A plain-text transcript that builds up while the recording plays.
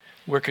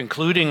We're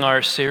concluding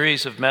our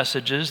series of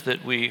messages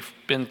that we've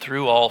been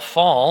through all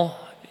fall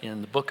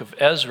in the book of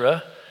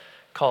Ezra,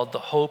 called The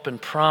Hope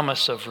and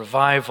Promise of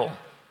Revival.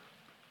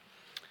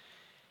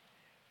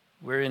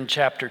 We're in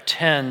chapter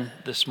 10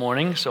 this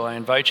morning, so I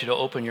invite you to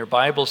open your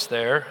Bibles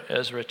there,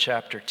 Ezra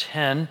chapter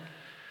 10.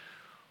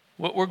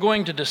 What we're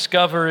going to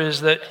discover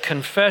is that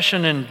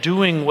confession and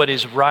doing what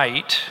is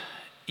right,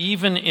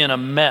 even in a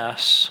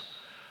mess,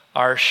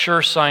 are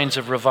sure signs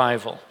of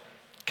revival.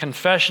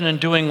 Confession and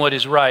doing what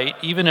is right,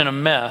 even in a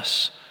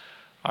mess,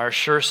 are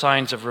sure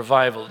signs of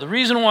revival. The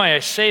reason why I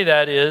say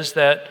that is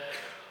that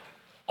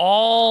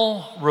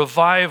all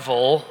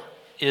revival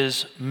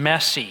is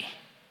messy.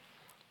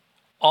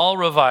 All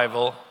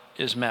revival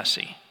is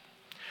messy.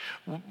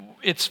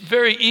 It's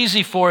very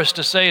easy for us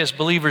to say as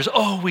believers,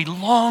 oh, we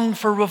long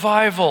for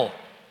revival.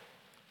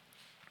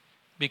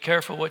 Be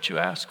careful what you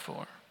ask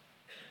for.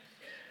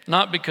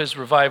 Not because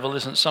revival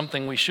isn't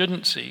something we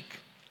shouldn't seek,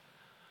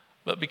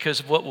 but because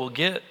of what we'll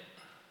get.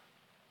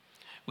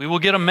 We will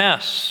get a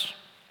mess.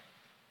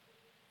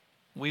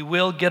 We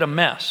will get a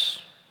mess.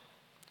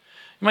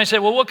 You might say,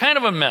 well, what kind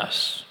of a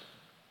mess?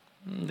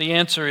 The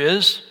answer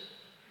is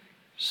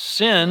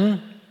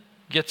sin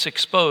gets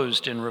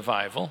exposed in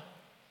revival,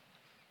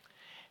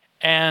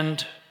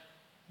 and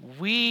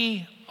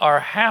we are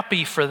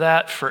happy for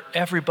that for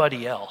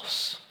everybody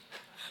else.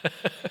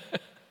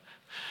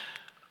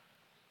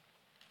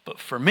 But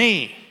for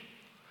me,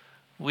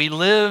 we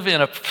live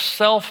in a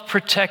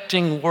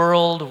self-protecting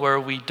world where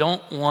we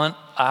don't want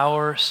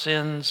our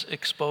sins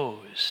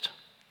exposed.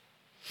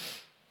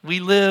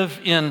 We live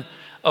in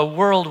a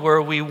world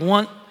where we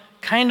want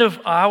kind of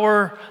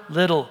our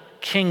little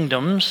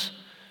kingdoms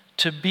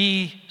to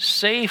be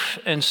safe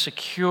and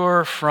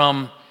secure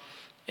from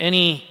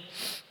any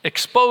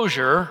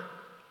exposure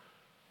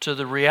to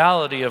the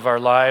reality of our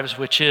lives,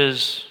 which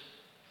is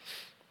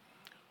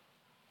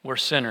we're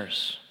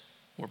sinners,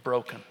 we're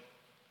broken.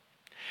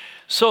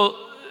 So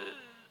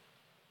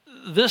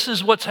this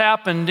is what's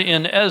happened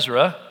in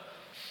Ezra.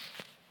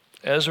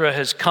 Ezra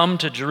has come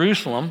to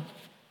Jerusalem,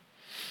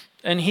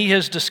 and he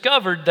has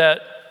discovered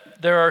that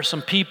there are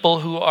some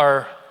people who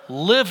are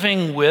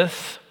living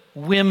with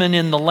women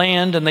in the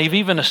land, and they've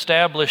even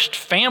established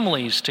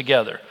families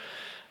together.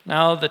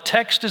 Now, the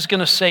text is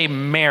going to say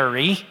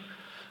marry,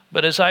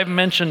 but as I've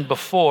mentioned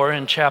before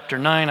in chapter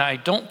 9, I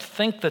don't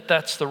think that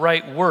that's the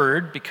right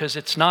word because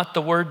it's not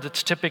the word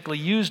that's typically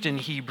used in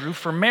Hebrew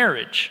for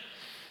marriage.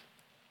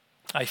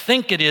 I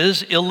think it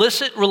is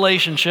illicit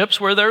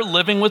relationships where they're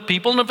living with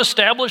people and have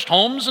established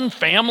homes and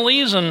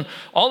families and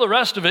all the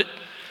rest of it.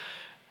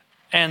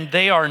 And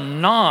they are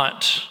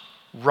not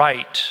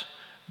right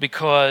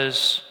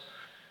because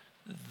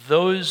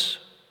those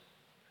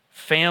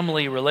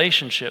family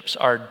relationships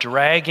are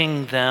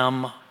dragging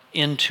them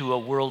into a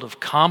world of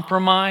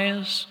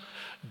compromise,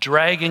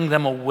 dragging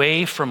them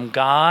away from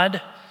God,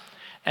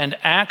 and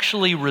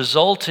actually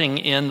resulting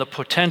in the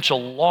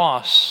potential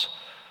loss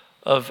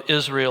of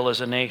Israel as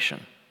a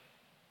nation.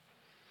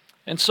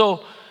 And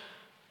so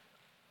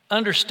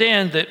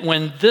understand that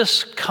when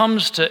this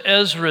comes to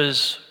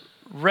Ezra's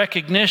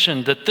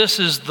recognition that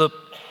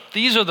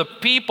these are the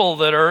people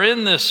that are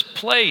in this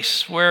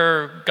place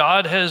where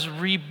God has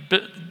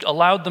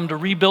allowed them to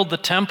rebuild the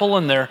temple,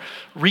 and they're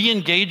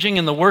re-engaging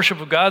in the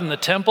worship of God in the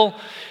temple,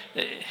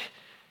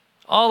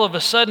 all of a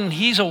sudden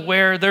he's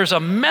aware there's a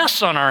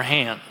mess on our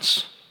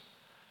hands.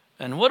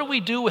 And what do we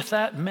do with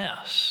that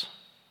mess?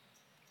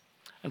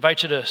 I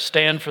invite you to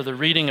stand for the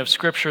reading of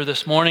Scripture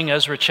this morning,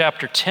 Ezra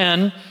chapter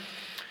 10.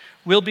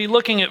 We'll be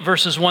looking at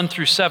verses 1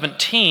 through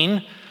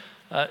 17.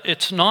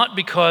 It's not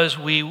because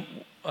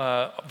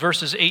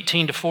verses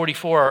 18 to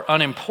 44 are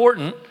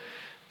unimportant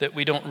that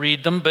we don't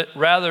read them, but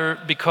rather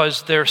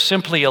because they're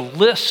simply a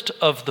list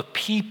of the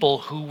people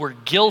who were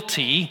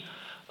guilty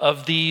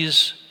of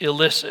these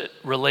illicit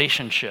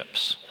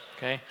relationships.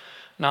 Okay?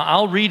 Now,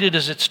 I'll read it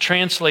as it's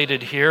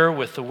translated here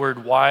with the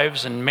word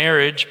wives and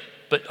marriage,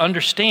 but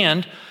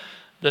understand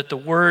that the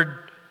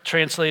word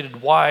translated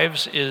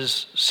wives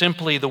is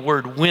simply the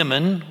word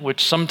women,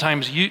 which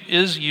sometimes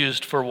is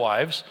used for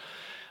wives.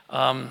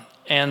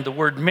 And the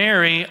word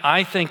marry,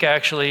 I think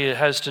actually it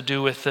has to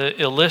do with the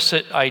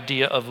illicit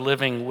idea of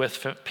living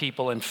with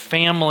people and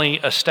family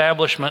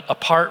establishment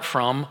apart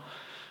from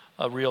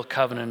a real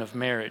covenant of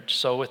marriage.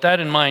 So with that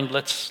in mind,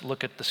 let's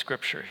look at the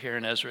scripture here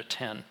in Ezra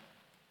 10.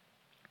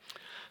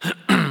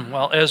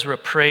 While Ezra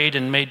prayed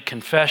and made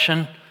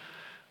confession,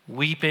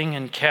 weeping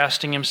and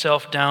casting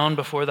himself down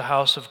before the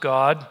house of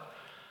God,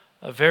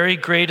 a very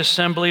great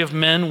assembly of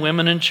men,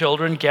 women, and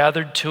children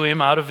gathered to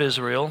him out of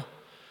Israel,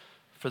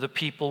 for the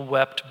people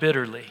wept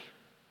bitterly.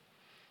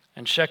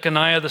 And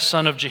Shechaniah the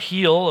son of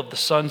Jehiel of the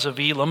sons of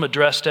Elam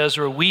addressed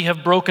Ezra, "We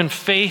have broken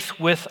faith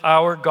with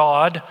our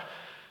God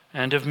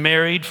and have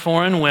married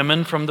foreign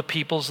women from the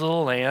peoples of the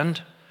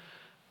land.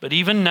 But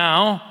even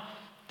now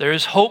there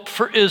is hope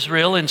for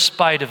Israel in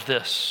spite of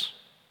this.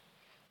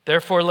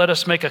 Therefore, let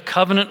us make a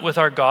covenant with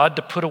our God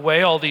to put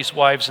away all these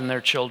wives and their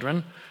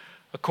children,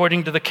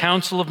 according to the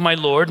counsel of my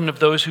Lord and of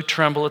those who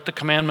tremble at the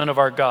commandment of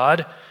our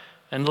God,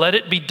 and let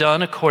it be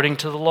done according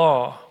to the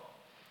law.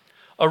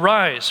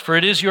 Arise, for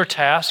it is your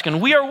task, and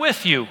we are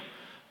with you.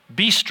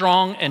 Be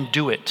strong and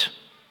do it."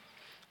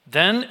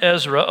 Then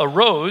Ezra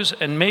arose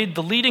and made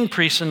the leading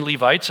priests and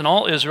Levites and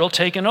all Israel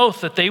take an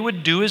oath that they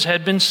would do as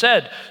had been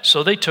said.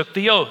 So they took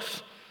the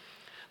oath.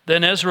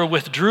 Then Ezra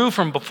withdrew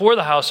from before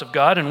the house of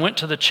God and went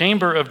to the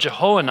chamber of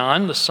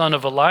Jehohanan, the son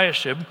of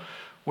Eliashib,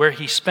 where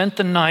he spent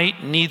the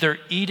night, neither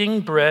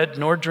eating bread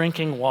nor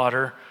drinking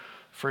water,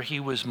 for he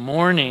was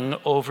mourning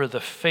over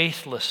the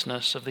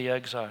faithlessness of the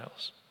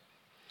exiles.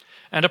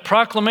 And a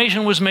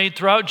proclamation was made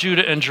throughout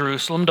Judah and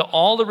Jerusalem to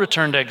all the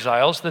returned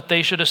exiles that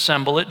they should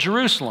assemble at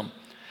Jerusalem,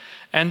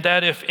 and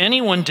that if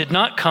anyone did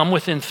not come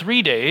within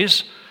 3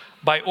 days,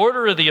 by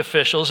order of the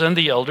officials and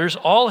the elders,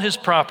 all his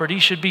property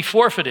should be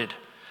forfeited,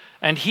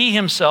 and he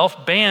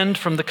himself banned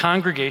from the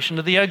congregation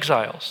of the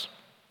exiles.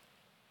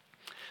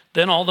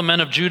 Then all the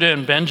men of Judah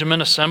and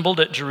Benjamin assembled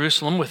at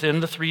Jerusalem within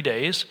the 3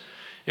 days.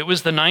 It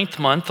was the 9th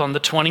month, on the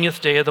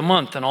 20th day of the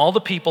month, and all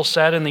the people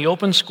sat in the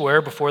open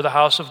square before the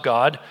house of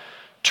God,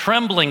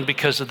 trembling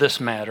because of this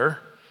matter,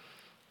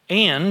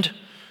 and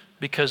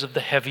because of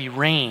the heavy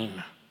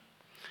rain.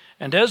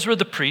 And Ezra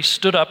the priest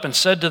stood up and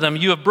said to them,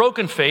 "You have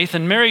broken faith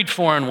and married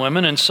foreign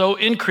women, and so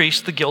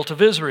increased the guilt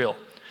of Israel.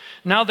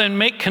 Now then,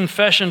 make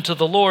confession to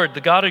the Lord,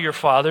 the God of your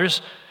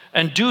fathers,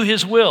 and do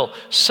his will.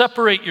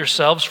 Separate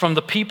yourselves from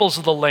the peoples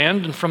of the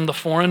land and from the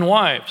foreign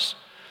wives."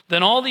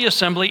 Then all the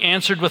assembly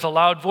answered with a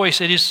loud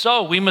voice, "It is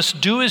so, we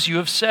must do as you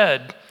have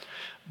said.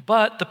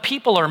 But the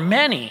people are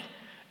many,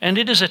 and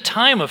it is a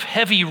time of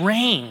heavy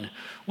rain.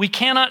 We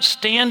cannot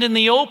stand in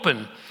the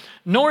open,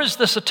 nor is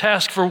this a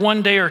task for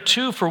 1 day or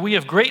 2, for we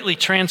have greatly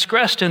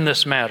transgressed in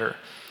this matter.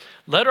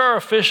 Let our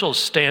officials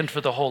stand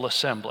for the whole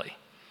assembly.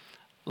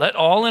 Let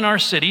all in our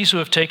cities who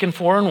have taken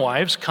foreign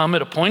wives come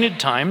at appointed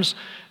times,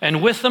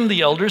 and with them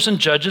the elders and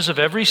judges of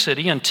every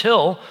city,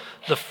 until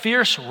the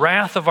fierce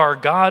wrath of our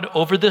God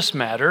over this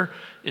matter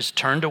is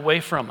turned away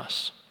from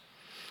us."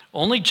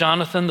 Only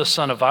Jonathan the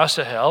son of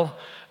Asahel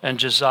and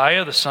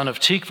Josiah the son of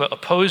Tikva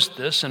opposed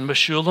this, and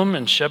Meshullam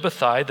and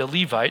Shabbathai the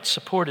Levites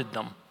supported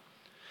them.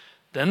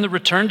 Then the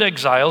returned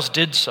exiles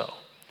did so.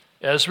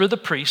 Ezra the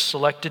priest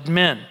selected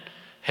men,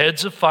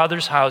 heads of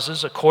fathers'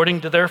 houses,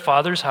 according to their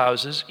fathers'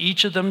 houses,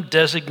 each of them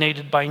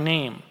designated by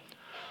name.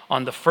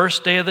 On the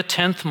first day of the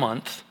 10th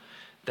month,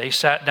 they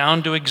sat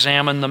down to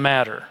examine the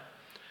matter.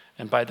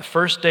 And by the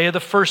first day of the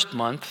first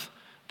month,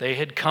 they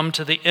had come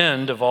to the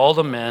end of all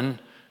the men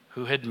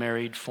who had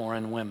married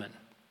foreign women.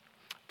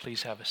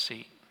 Please have a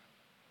seat.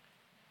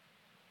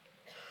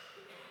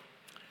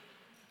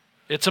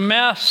 It's a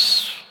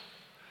mess.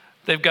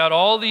 They've got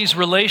all these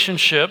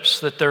relationships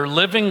that they're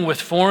living with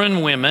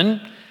foreign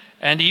women,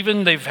 and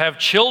even they have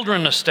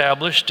children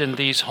established in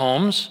these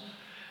homes.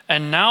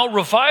 And now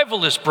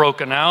revival is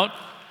broken out,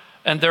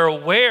 and they're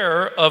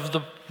aware of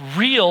the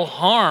real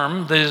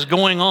harm that is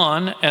going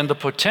on and the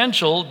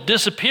potential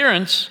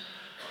disappearance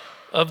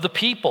of the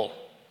people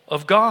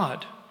of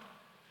God.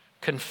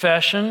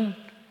 Confession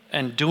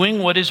and doing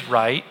what is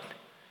right,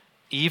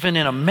 even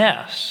in a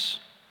mess,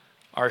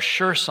 are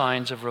sure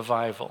signs of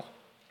revival.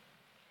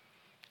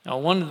 Now,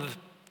 one of the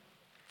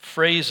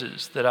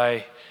phrases that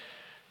I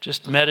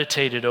just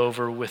meditated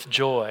over with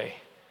joy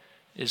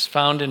is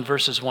found in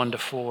verses 1 to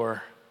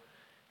 4.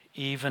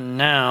 Even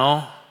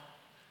now,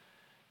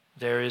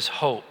 there is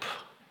hope.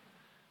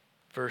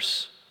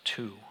 Verse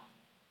 2.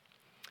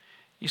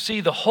 You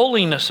see, the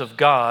holiness of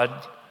God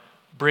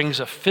brings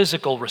a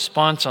physical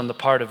response on the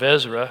part of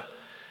Ezra.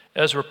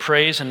 Ezra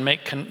prays and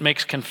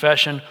makes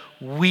confession,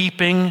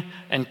 weeping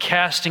and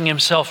casting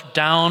himself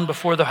down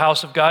before the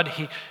house of God.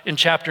 In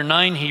chapter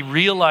 9, he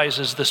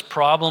realizes this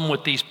problem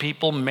with these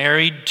people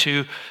married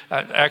to,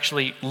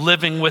 actually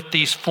living with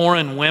these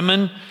foreign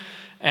women,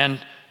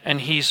 and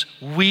he's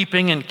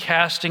weeping and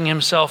casting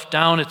himself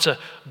down. It's a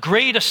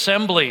great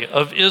assembly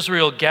of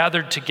Israel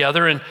gathered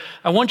together, and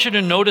I want you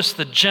to notice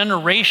the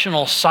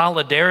generational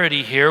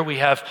solidarity here. We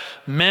have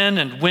men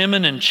and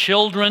women and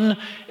children,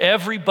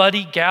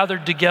 everybody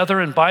gathered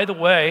together. And by the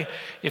way,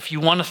 if you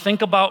want to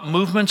think about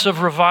movements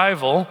of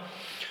revival,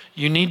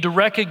 you need to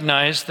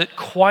recognize that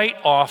quite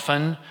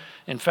often,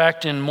 in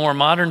fact, in more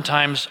modern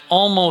times,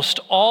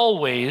 almost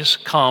always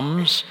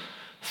comes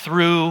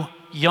through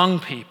young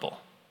people.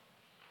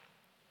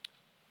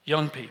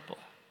 Young people.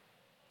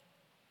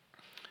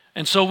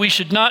 And so we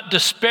should not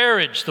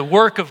disparage the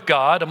work of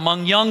God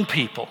among young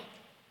people,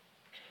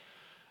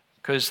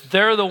 because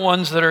they're the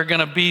ones that are going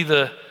to be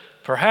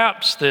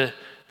perhaps the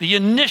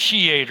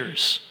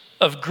initiators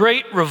of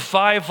great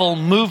revival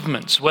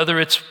movements, whether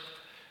it's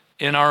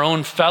in our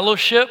own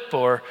fellowship,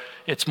 or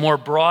it's more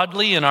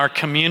broadly in our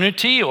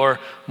community, or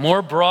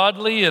more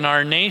broadly in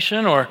our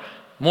nation, or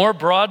more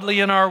broadly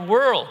in our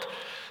world.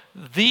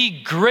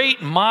 The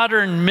great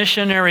modern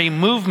missionary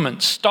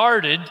movement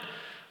started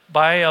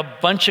by a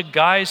bunch of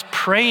guys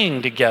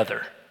praying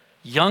together,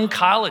 young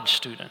college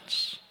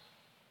students.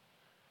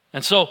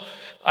 And so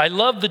I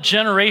love the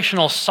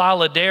generational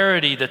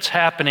solidarity that's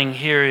happening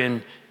here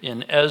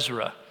in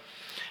Ezra.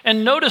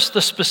 And notice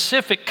the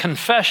specific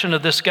confession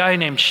of this guy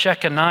named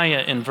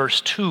Shechaniah in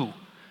verse 2.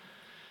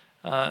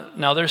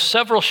 Now, there's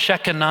several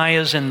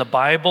Shechaniahs in the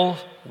Bible.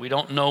 We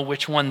don't know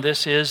which one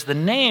this is. The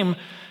name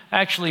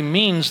actually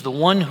means the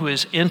one who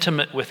is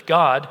intimate with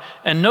God.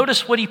 And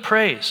notice what he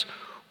prays.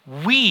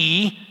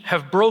 We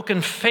have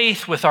broken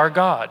faith with our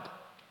God.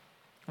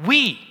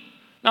 We.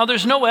 Now,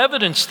 there's no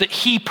evidence that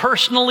he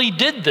personally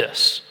did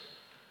this,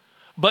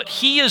 but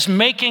he is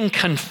making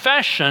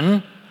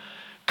confession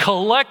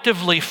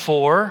collectively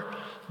for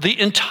the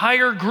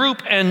entire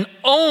group and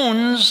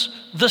owns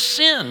the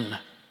sin.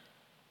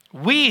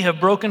 We have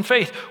broken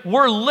faith.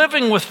 We're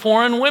living with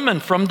foreign women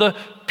from the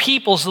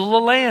peoples of the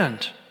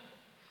land.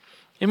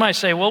 You might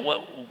say, well,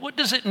 what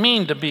does it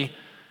mean to be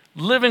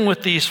living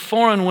with these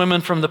foreign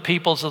women from the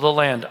peoples of the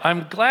land?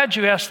 I'm glad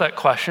you asked that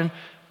question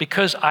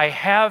because I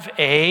have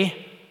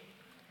a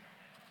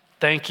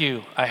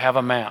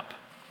map.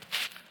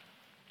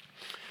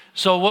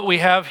 So what we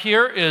have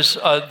here is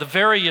the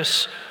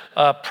various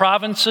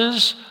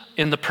provinces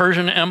in the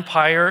Persian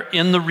Empire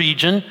in the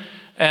region.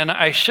 And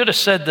I should have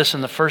said this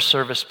in the first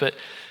service, but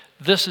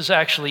this is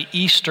actually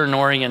Eastern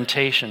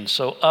orientation.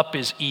 So up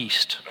is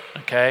east,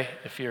 okay?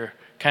 If you're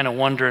kind of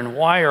wondering,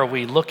 why are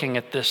we looking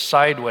at this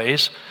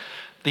sideways?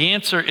 The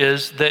answer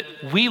is that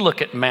we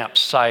look at maps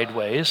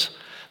sideways.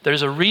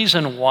 There's a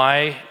reason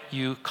why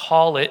you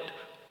call it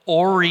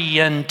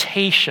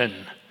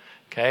orientation,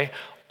 okay?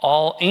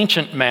 All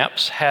ancient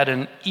maps had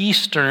an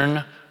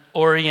eastern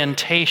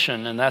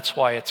orientation, and that's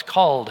why it's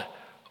called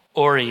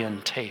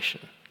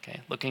orientation,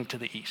 okay? Looking to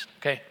the east,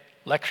 okay?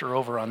 Lecture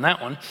over on that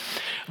one.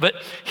 But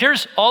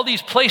here's all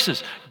these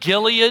places: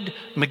 Gilead,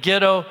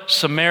 Megiddo,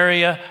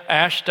 Samaria,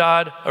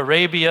 Ashdod,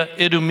 Arabia,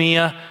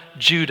 Idumea,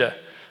 Judah.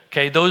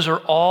 Okay, those are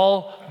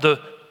all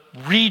the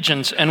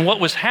regions. And what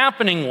was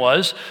happening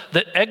was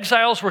that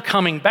exiles were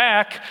coming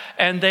back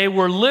and they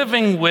were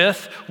living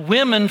with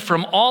women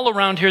from all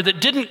around here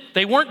that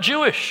they weren't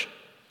Jewish.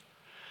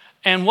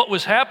 And what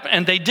was happening,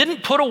 and they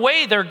didn't put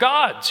away their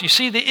gods. You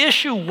see, the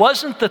issue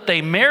wasn't that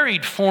they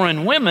married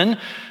foreign women,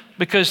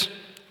 because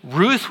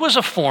Ruth was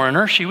a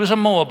foreigner, she was a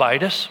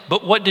Moabitess,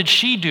 but what did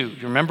she do?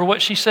 You remember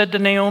what she said to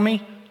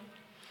Naomi?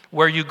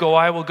 Where you go,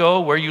 I will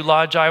go. Where you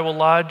lodge, I will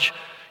lodge.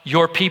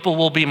 Your people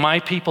will be my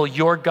people.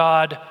 Your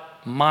God,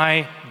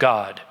 my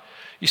God.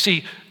 You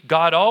see,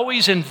 God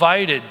always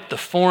invited the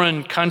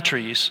foreign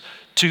countries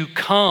to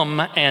come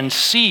and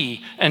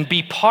see and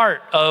be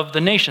part of the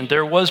nation.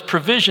 There was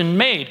provision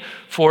made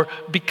for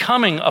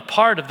becoming a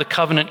part of the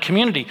covenant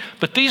community.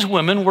 But these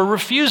women were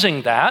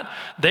refusing that.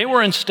 They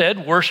were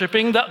instead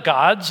worshiping the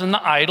gods and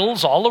the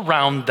idols all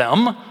around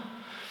them.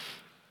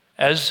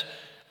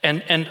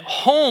 And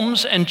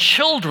homes and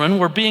children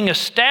were being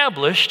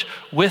established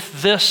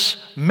with this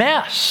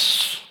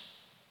mess.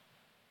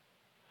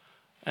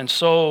 And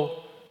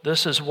so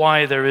this is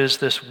why there is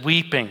this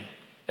weeping.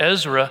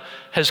 Ezra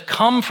has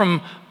come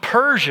from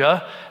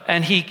Persia,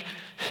 and he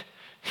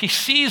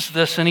sees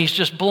this, and he's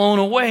just blown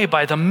away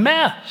by the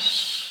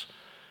mess.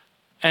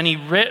 And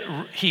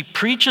he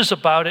preaches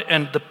about it,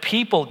 and the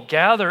people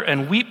gather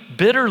and weep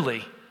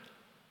bitterly.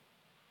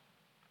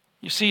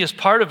 You see, as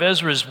part of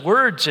Ezra's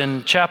words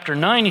in chapter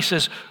 9, he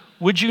says,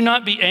 "Would you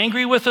not be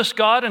angry with us,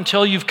 God,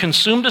 until you've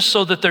consumed us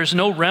so that there's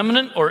no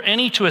remnant or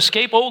any to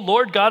escape? O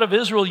Lord God of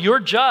Israel, you're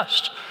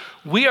just.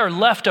 We are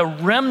left a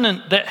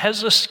remnant that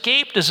has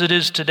escaped as it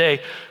is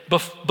today.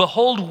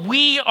 Behold,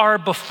 we are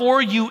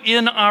before you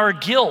in our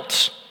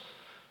guilt."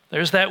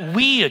 There's that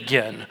we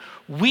again.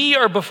 We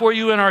are before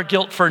you in our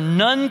guilt, for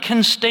none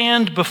can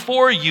stand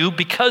before you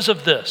because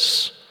of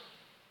this.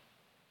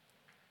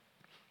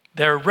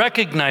 They're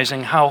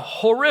recognizing how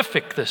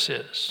horrific this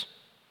is.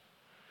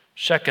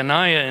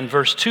 Shechaniah in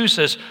verse 2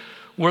 says,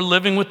 we're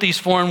living with these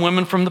foreign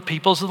women from the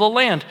peoples of the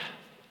land.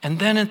 And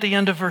then at the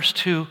end of verse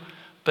 2,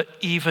 but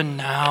even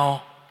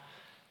now,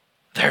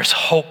 there's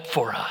hope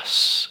for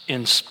us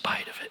in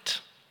spite of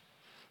it.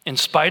 In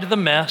spite of the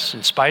mess,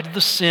 in spite of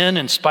the sin,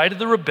 in spite of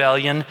the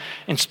rebellion,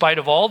 in spite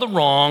of all the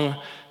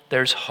wrong,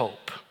 there's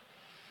hope.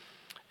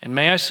 And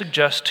may I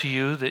suggest to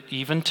you that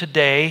even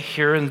today,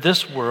 here in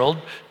this world,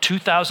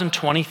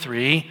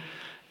 2023,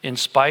 in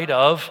spite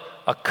of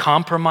a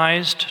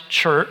compromised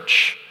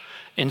church,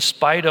 in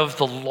spite of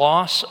the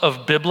loss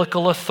of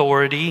biblical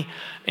authority,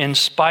 in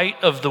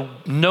spite of the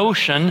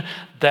notion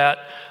that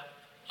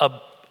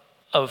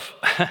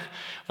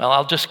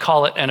I'll just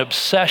call it an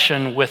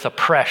obsession with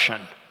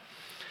oppression.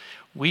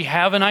 We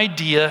have an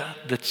idea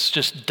that's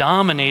just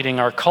dominating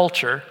our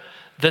culture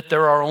that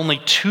there are only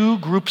two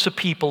groups of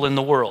people in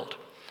the world.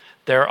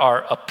 There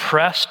are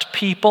oppressed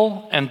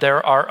people and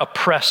there are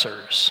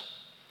oppressors.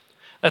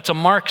 That's a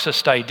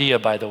Marxist idea,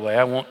 by the way.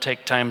 I won't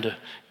take time to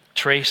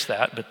trace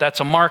that, but that's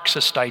a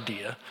Marxist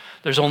idea.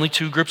 There's only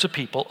two groups of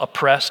people,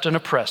 oppressed and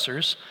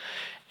oppressors.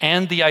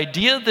 And the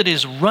idea that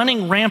is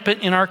running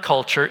rampant in our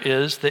culture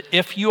is that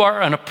if you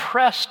are an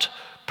oppressed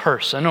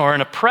person or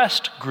an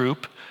oppressed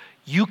group,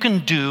 you can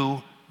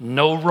do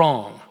no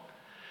wrong.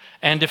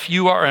 And if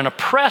you are an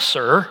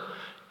oppressor,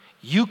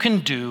 you can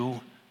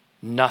do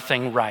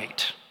nothing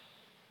right.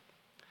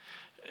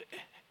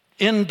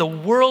 in the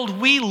world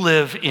we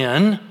live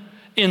in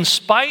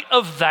spite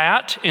of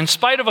that, in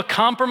spite of a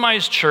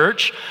compromised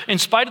church, in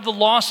spite of the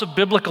loss of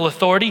biblical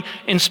authority,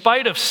 in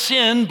spite of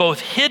sin, both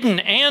hidden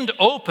and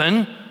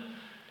open,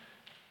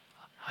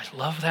 I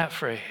love that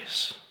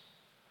phrase.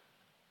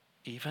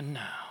 Even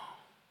now,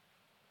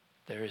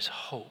 there is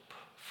hope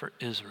for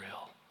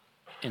Israel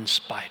in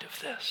spite of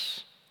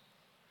this.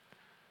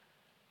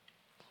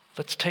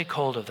 Let's take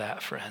hold of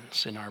that,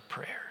 friends, in our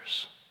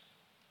prayers.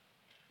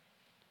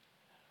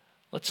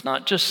 Let's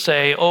not just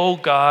say, oh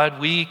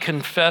God, we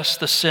confess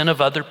the sin of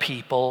other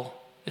people.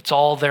 It's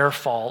all their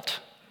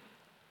fault.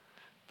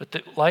 But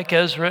that, like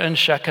Ezra and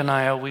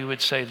Shechaniah, we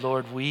would say,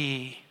 Lord,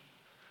 we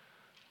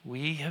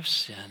have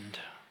sinned.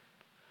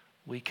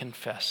 We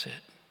confess it.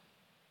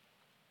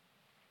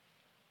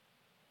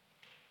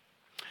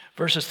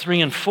 Verses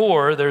 3 and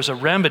 4, there's a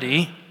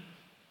remedy,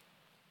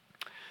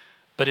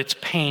 but it's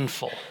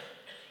painful.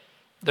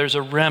 There's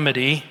a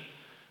remedy,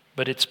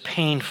 but it's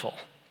painful.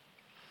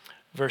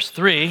 Verse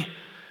 3,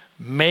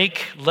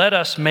 let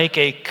us make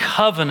a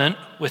covenant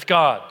with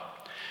God.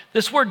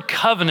 This word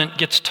covenant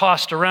gets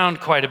tossed around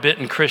quite a bit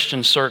in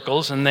Christian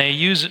circles, and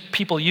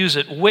people use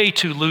it way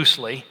too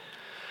loosely.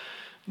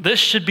 This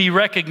should be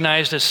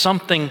recognized as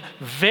something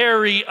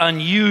very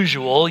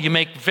unusual. You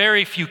make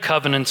very few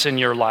covenants in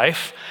your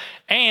life,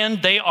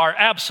 and they are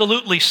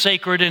absolutely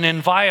sacred and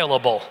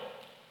inviolable.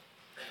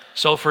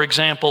 So, for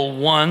example,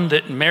 one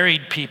that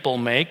married people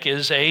make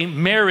is a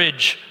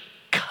marriage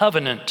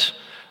covenant.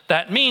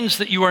 That means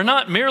that you are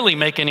not merely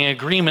making an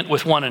agreement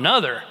with one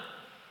another,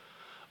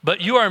 but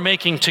you are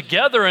making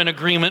together an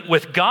agreement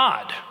with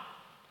God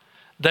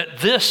that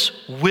this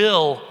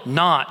will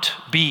not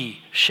be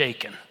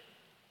shaken.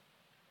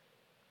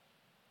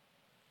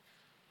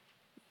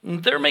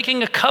 They're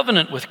making a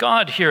covenant with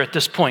God here at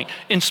this point.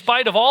 In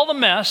spite of all the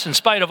mess, in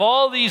spite of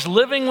all these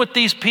living with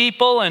these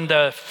people and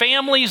the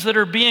families that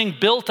are being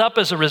built up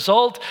as a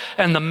result,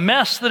 and the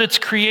mess that it's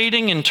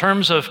creating in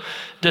terms of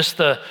just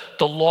the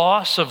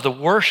loss of the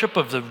worship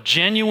of the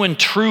genuine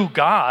true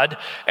God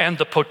and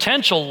the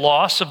potential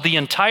loss of the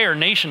entire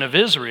nation of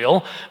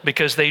Israel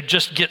because they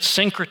just get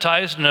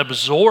syncretized and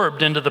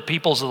absorbed into the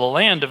peoples of the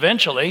land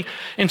eventually.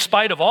 In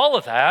spite of all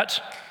of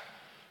that,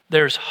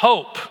 there's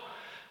hope.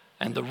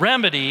 And the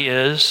remedy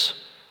is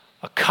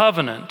a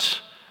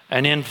covenant,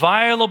 an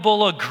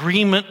inviolable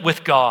agreement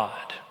with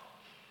God.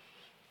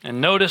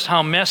 And notice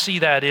how messy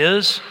that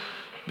is,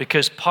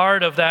 because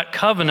part of that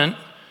covenant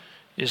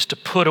is to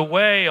put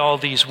away all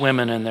these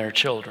women and their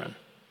children,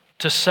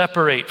 to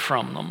separate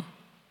from them.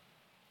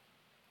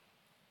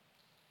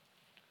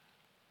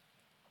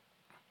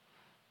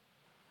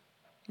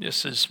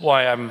 This is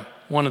one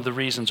of the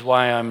reasons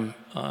why I'm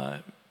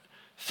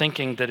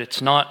thinking that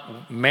it's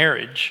not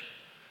marriage.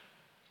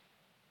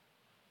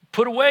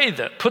 Put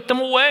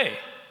them away.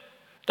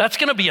 That's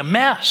going to be a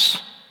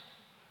mess.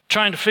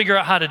 Trying to figure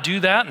out how to do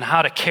that and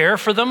how to care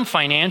for them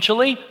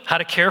financially, how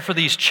to care for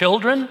these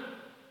children.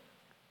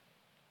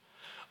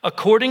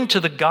 According to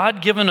the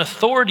God-given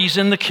authorities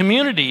in the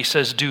community, he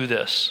says, do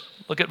this.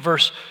 Look at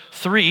verse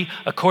 3.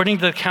 According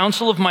to the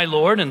counsel of my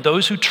Lord and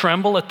those who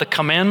tremble at the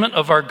commandment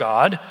of our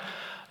God,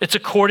 it's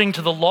according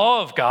to the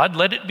law of God.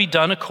 Let it be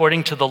done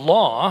according to the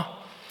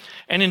law.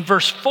 And in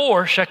verse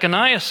 4,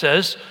 Shechaniah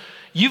says,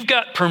 you've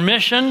got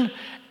permission,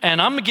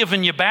 and I'm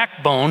giving you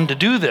backbone to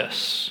do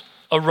this.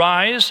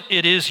 Arise,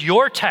 it is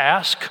your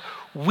task.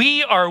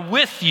 We are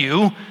with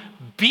you.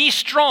 Be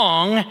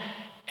strong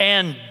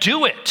and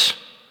do it.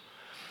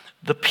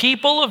 The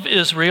people of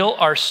Israel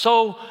are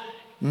so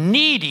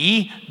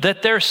needy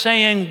that they're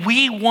saying,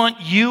 we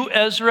want you,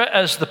 Ezra,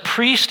 as the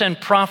priest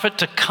and prophet,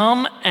 to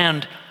come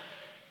and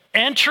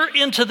enter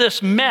into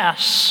this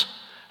mess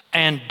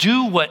and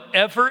do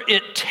whatever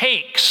it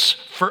takes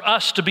for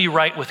us to be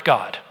right with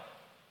God.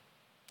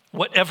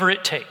 Whatever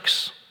it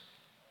takes.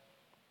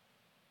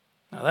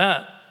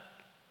 Now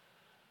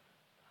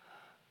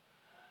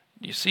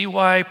you see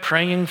why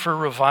praying for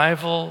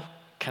revival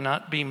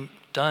cannot be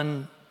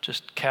done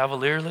just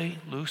cavalierly,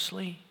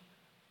 loosely?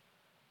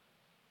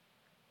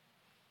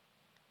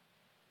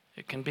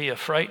 It can be a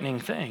frightening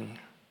thing,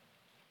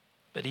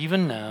 but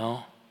even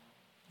now,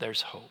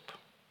 there's hope.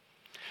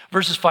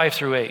 Verses 5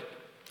 through 8.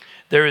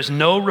 There is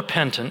no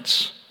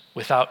repentance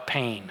without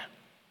pain.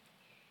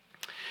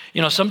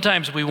 You know,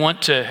 sometimes we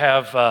want to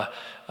have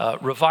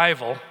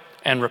revival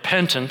and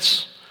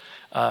repentance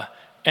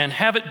and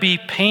have it be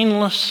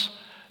painless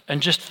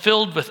and just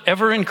filled with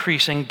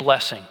ever-increasing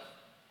blessing.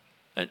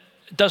 It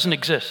doesn't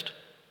exist.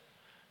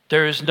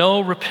 There is no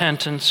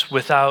repentance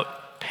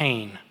without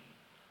pain.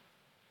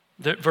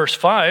 Verse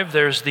 5,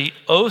 there's the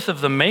oath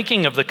of the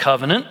making of the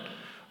covenant.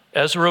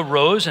 Ezra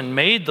rose and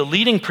made the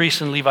leading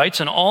priests and Levites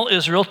and all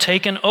Israel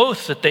take an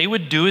oath that they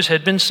would do as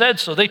had been said.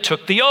 So they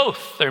took the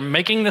oath. They're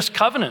making this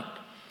covenant.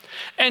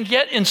 And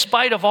yet, in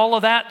spite of all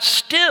of that,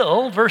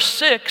 still, verse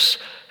 6,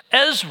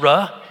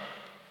 Ezra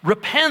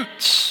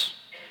repents.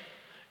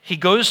 He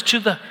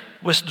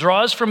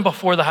withdraws from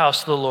before the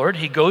house of the Lord.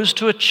 He goes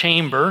to a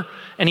chamber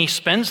and he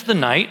spends the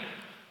night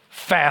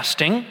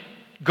fasting,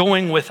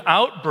 going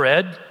without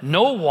bread,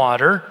 no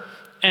water,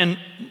 and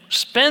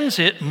spends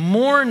it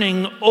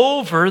mourning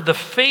over the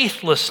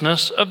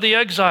faithlessness of the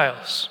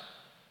exiles.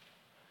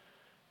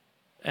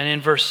 And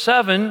in verse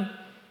 7,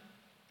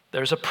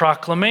 there's a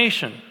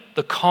proclamation,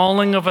 the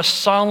calling of a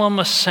solemn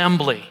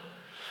assembly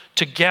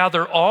to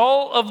gather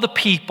all of the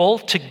people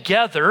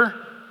together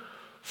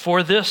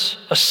for this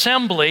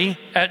assembly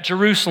at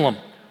Jerusalem.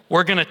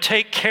 We're going to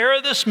take care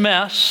of this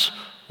mess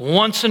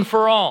once and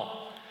for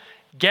all.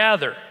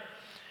 Gather.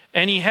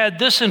 And he had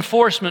this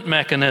enforcement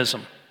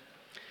mechanism.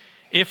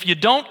 If you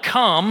don't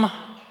come,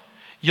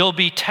 you'll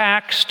be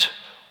taxed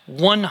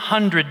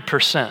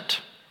 100%.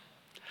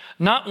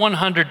 Not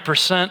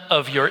 100%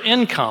 of your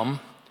income,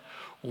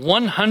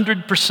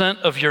 100%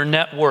 of your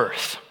net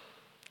worth.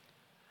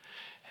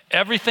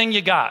 Everything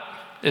you got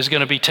is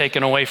going to be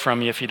taken away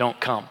from you if you don't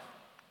come.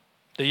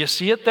 Do you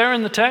see it there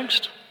in the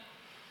text?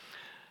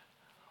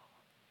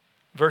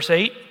 Verse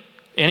 8,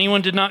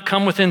 anyone did not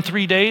come within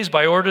 3 days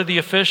by order of the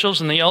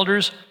officials and the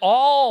elders,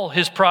 all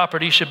his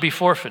property should be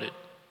forfeited.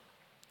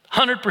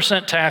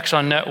 100% tax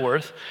on net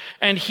worth,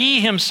 and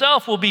he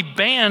himself will be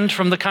banned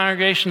from the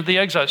congregation of the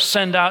exiles,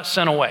 sent out,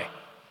 sent away.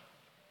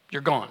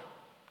 You're gone.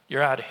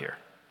 You're out of here.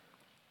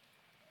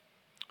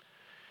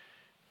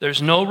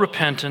 There's no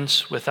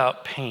repentance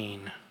without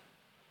pain.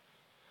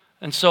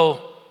 And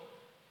so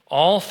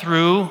all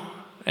through,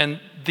 and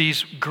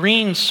these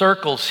green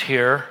circles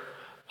here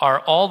are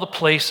all the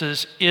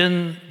places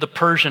in the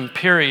Persian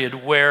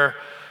period where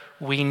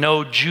we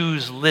know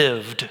Jews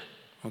lived,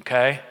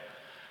 okay?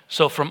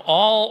 So from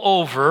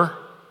all over,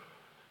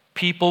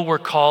 people were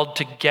called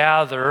to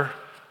gather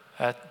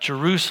at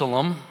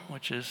Jerusalem,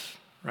 which is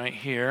right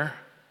here,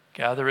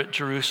 gather at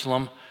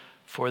Jerusalem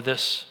for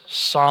this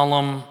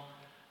solemn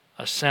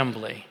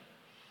assembly.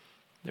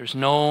 There's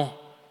no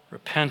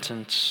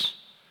repentance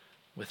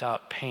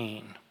without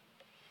pain.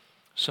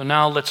 So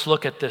now let's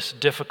look at this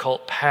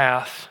difficult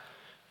path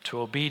to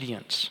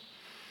obedience.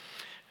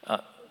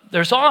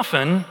 There's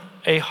often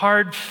a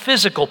hard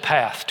physical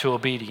path to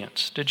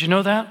obedience. Did you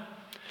know that?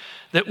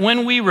 That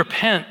when we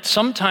repent,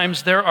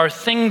 sometimes there are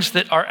things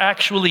that are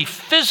actually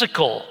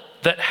physical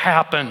that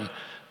happen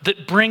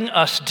that bring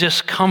us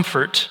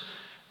discomfort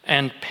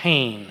and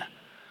pain.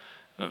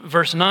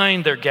 Verse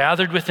 9, they're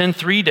gathered within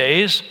 3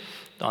 days,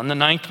 on the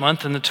 9th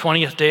month and the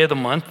 20th day of the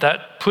month.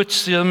 That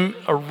puts them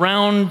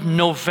around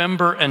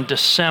November and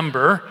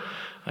December.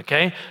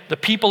 Okay? The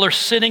people are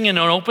sitting in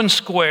an open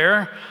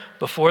square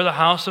before the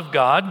house of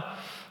God,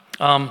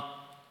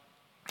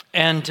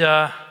 and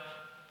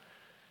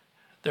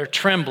they're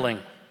trembling.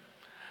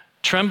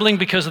 Trembling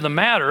because of the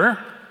matter,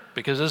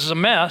 because this is a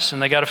mess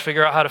and they got to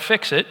figure out how to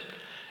fix it,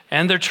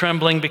 and they're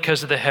trembling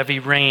because of the heavy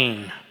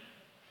rain.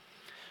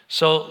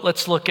 So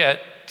let's look at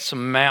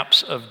some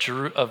maps of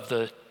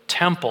the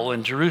temple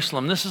in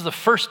Jerusalem. This is the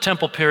first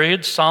temple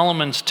period,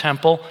 Solomon's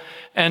temple.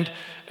 And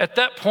at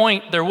that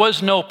point, there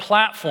was no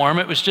platform.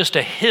 It was just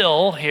a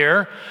hill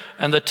here,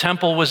 and the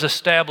temple was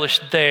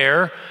established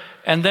there.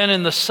 And then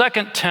in the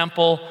second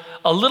temple,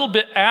 a little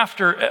bit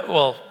after,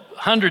 well,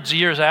 hundreds of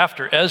years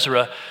after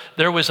Ezra,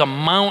 there was a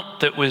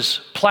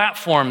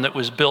platform that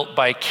was built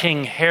by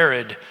King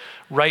Herod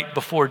right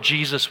before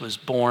Jesus was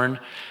born.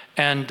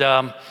 And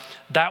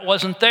that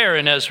wasn't there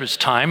in Ezra's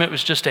time. It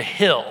was just a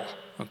hill,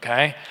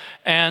 okay?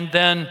 And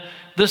then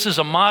this is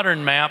a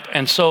modern map,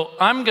 and so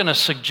I'm going to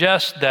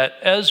suggest that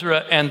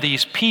Ezra and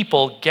these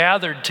people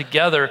gathered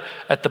together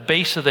at the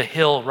base of the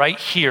hill right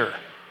here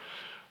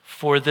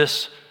for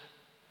this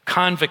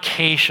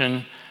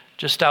convocation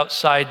just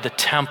outside the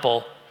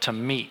temple to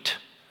meet,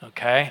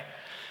 okay?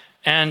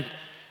 And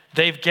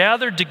they've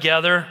gathered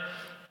together,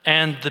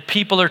 and the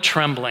people are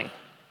trembling.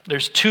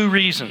 There's two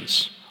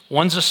reasons.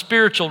 One's a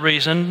spiritual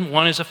reason,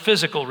 one is a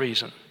physical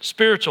reason.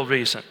 Spiritual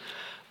reason.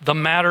 The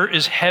matter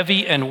is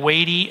heavy and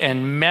weighty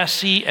and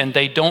messy, and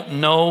they don't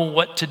know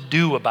what to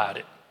do about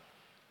it.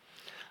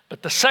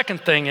 But the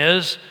second thing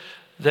is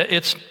that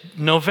it's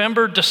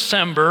November,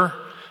 December,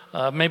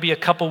 maybe a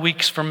couple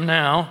weeks from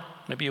now,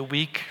 maybe a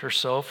week or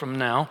so from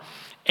now,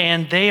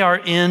 and they are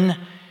in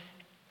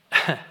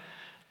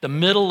the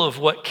middle of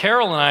what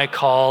Carol and I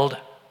called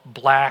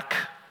black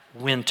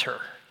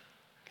winter.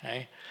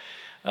 Okay?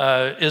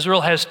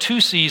 Israel has 2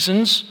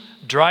 seasons,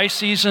 dry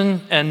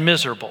season and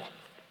miserable.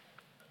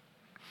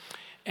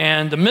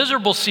 And the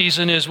miserable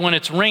season is when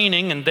it's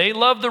raining, and they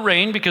love the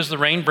rain because the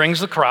rain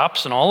brings the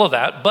crops and all of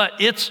that, but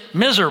it's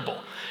miserable.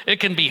 It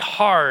can be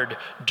hard,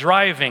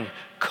 driving,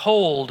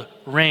 cold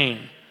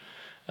rain.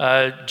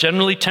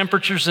 Generally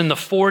temperatures in the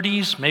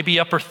 40s, maybe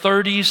upper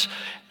 30s,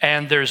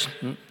 and there's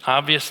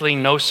obviously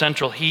no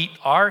central heat.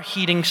 Our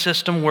heating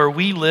system where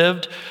we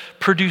lived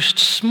produced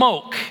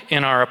smoke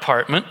in our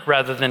apartment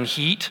rather than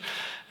heat.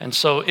 And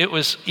so it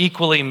was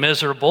equally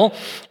miserable.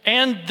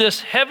 And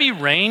this heavy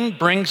rain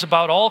brings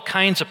about all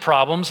kinds of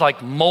problems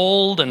like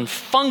mold and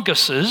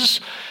funguses.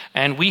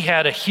 And we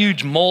had a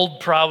huge mold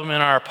problem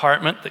in our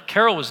apartment that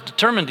Carol was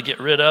determined to get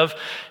rid of.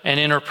 And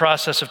in her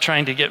process of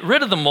trying to get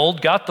rid of the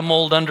mold, got the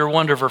mold under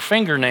one of her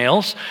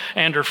fingernails.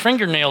 And her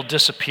fingernail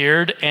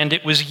disappeared. And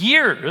it was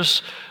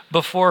years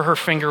before her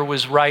finger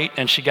was right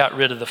and she got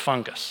rid of the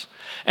fungus.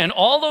 And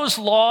all those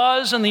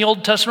laws in the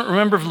Old Testament,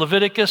 remember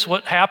Leviticus,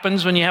 what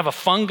happens when you have a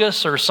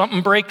fungus or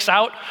something breaks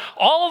out?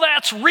 All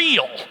that's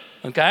real,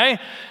 okay?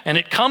 And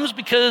it comes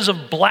because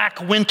of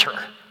black winter.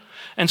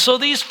 And so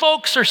these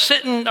folks are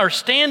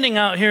standing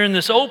out here in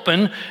this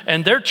open,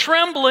 and they're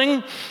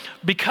trembling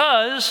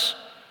because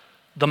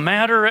the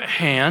matter at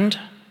hand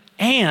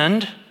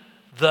and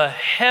the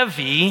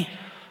heavy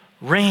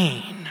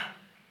rain.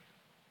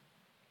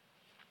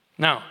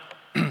 Now,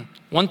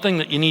 one thing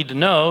that you need to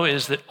know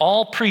is that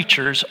all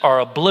preachers are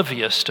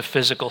oblivious to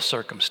physical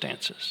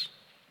circumstances,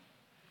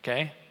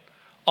 okay?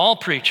 All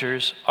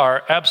preachers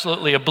are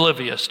absolutely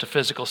oblivious to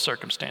physical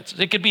circumstances.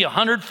 It could be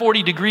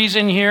 140 degrees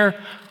in here,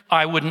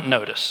 I wouldn't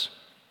notice,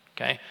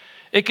 okay?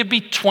 It could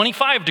be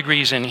 25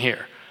 degrees in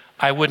here,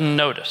 I wouldn't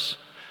notice.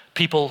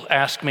 People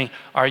ask me,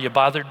 are you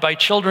bothered by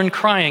children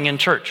crying in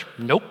church?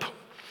 Nope.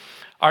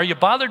 Are you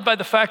bothered by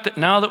the fact that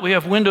now that we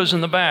have windows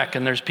in the back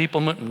and there's people?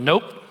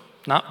 Nope,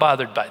 not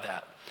bothered by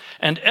that.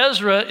 And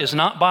Ezra is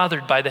not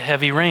bothered by the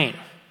heavy rain.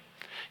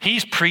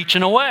 He's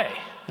preaching away,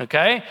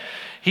 okay?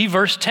 He,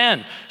 verse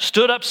 10,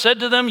 stood up, said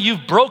to them,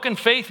 you've broken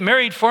faith,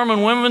 married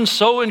foreign women,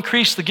 so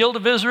increased the guilt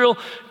of Israel.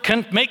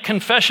 Make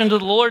confession to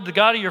the Lord, the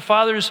God of your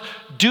fathers.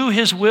 Do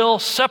his will.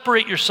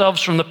 Separate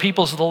yourselves from the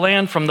peoples of the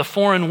land, from the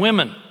foreign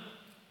women.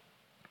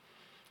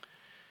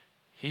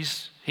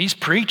 He's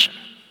preaching.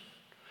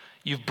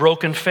 You've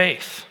broken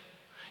faith.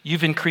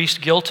 You've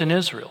increased guilt in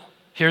Israel.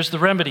 Here's the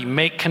remedy.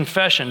 Make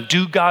confession.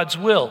 Do God's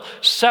will.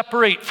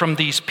 Separate from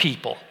these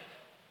people.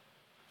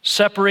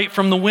 Separate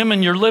from the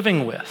women you're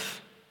living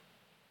with.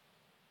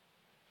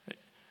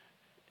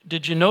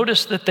 Did you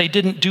notice that they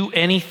didn't do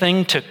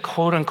anything to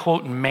quote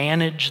unquote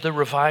manage the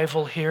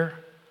revival here?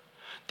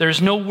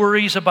 There's no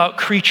worries about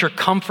creature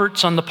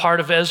comforts on the part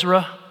of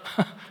Ezra.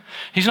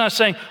 He's not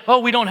saying, oh,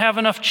 we don't have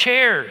enough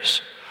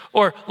chairs,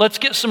 or let's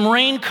get some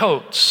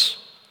raincoats.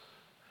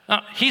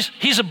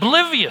 He's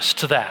oblivious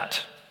to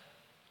that.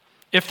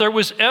 If there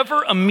was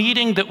ever a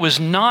meeting that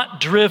was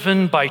not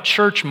driven by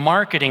church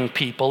marketing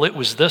people, it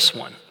was this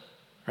one,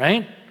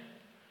 right?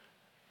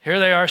 Here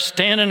they are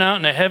standing out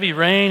in the heavy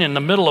rain in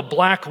the middle of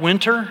black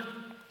winter.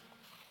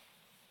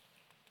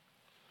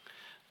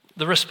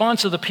 The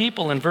response of the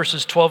people in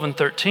verses 12 and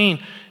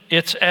 13,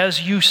 it's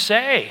as you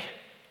say.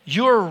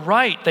 You're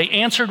right. They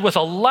answered with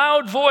a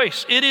loud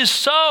voice. It is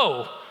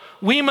so.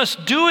 We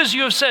must do as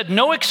you have said.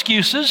 No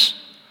excuses,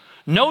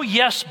 no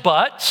yes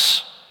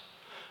buts,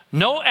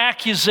 no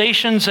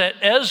accusations at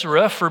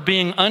Ezra for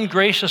being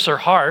ungracious or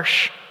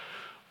harsh.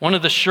 One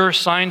of the sure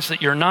signs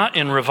that you're not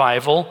in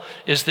revival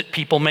is that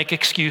people make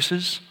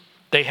excuses,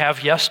 they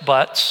have yes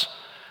buts,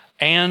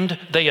 and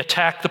they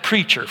attack the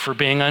preacher for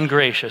being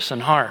ungracious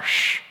and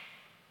harsh.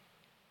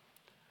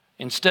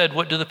 Instead,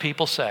 what do the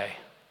people say?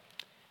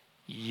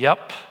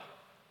 Yep,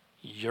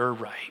 you're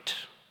right.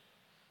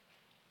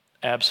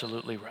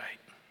 Absolutely right.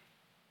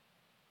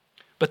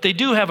 But they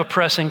do have a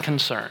pressing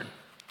concern,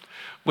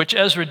 which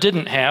Ezra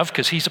didn't have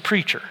because he's a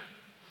preacher.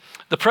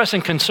 The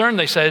pressing concern,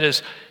 they said,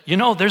 is,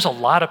 there's a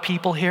lot of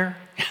people here,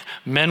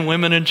 men,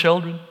 women, and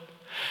children,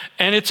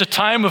 and it's a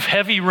time of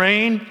heavy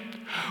rain.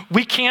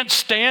 We can't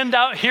stand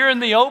out here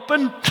in the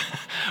open.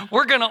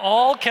 We're going to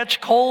all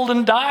catch cold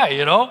and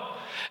die,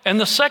 And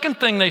the second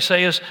thing they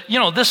say is,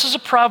 this is a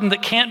problem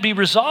that can't be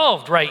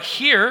resolved right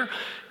here.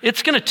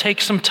 It's going to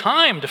take some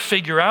time to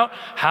figure out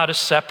how to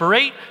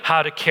separate,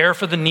 how to care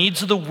for the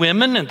needs of the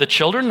women and the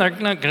children. They're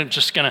not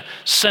just going to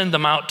send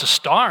them out to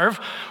starve.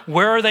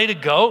 Where are they to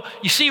go?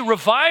 You see,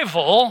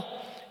 revival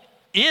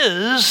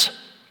is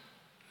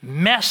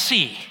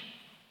messy.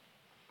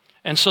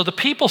 And so the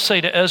people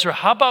say to Ezra,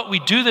 how about we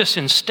do this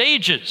in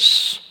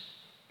stages?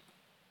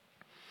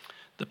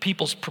 The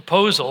people's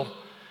proposal,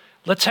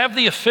 let's have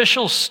the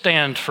officials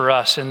stand for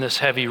us in this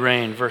heavy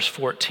rain, verse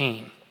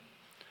 14.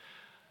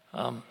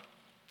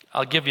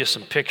 I'll give you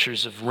some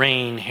pictures of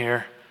rain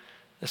here.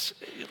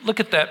 Look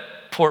at that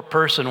poor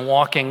person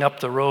walking up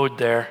the road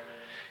there.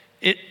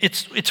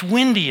 It's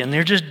windy and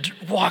they're just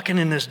walking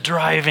in this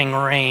driving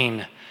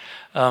rain.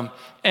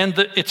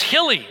 It's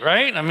hilly,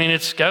 right? I mean,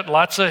 it's got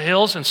lots of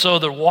hills, and so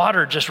the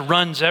water just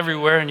runs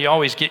everywhere, and you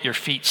always get your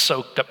feet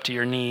soaked up to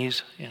your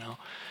knees,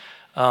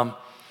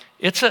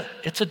 It's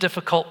a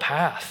difficult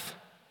path.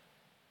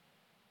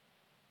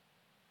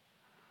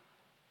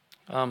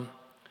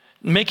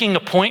 Making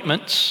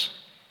appointments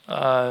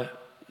to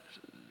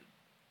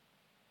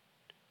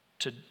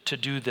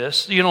do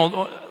this.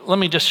 Let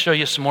me just show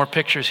you some more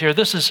pictures here.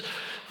 This is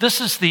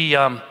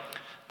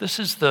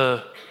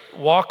the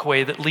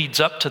walkway that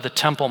leads up to the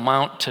Temple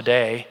Mount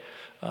today.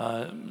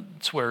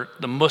 It's where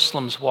the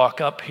Muslims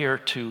walk up here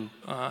to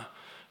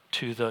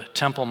the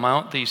Temple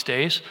Mount these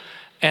days.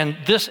 And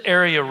this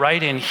area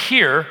right in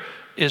here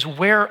is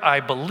where I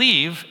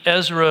believe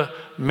Ezra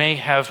may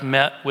have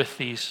met with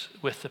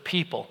the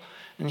people.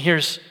 And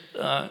here's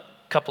a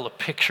couple of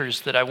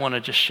pictures that I want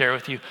to just share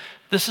with you.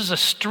 This is a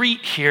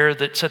street here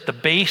that's at the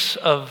base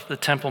of the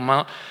Temple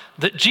Mount.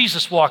 That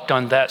Jesus walked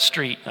on that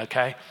street,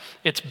 okay?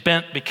 It's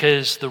bent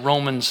because the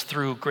Romans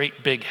threw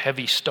great big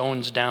heavy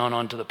stones down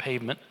onto the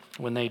pavement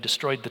when they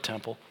destroyed the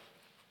temple.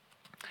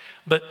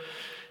 But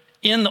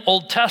in the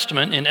Old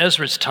Testament, in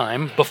Ezra's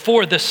time,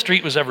 before this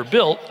street was ever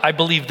built, I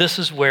believe this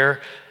is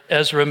where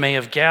Ezra may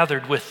have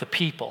gathered with the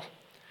people.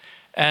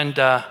 And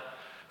a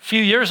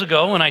few years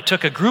ago, when I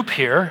took a group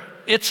here,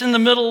 it's in the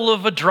middle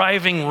of a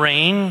driving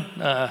rain.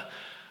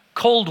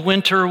 Cold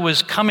winter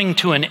was coming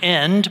to an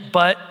end,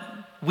 but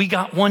we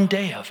got one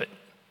day of it,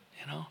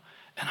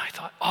 And I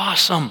thought,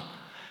 awesome.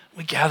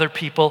 We gather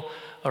people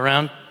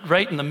around,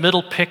 right in the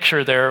middle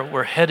picture there.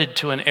 We're headed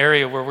to an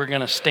area where we're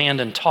going to stand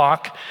and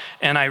talk.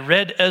 And I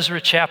read Ezra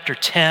chapter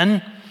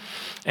 10,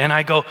 and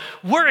I go,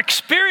 we're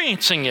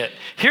experiencing it.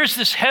 Here's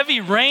this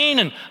heavy rain,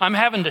 and I'm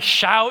having to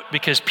shout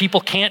because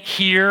people can't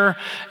hear,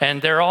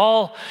 and they're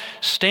all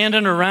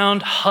standing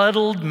around,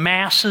 huddled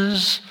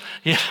masses.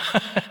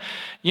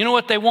 You know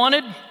what they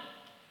wanted?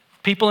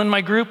 People in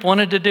my group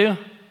wanted to do?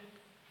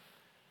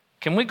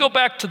 Can we go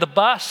back to the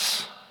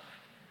bus?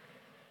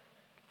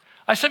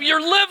 I said,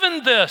 you're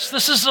living this.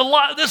 This is a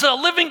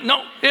living,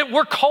 no,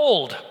 we're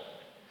cold.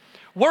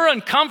 We're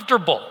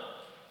uncomfortable.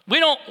 We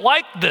don't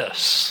like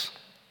this,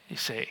 you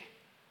see.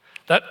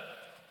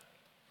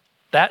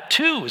 That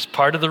too is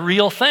part of the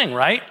real thing,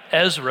 right?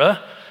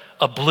 Ezra,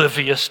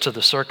 oblivious to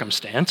the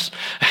circumstance,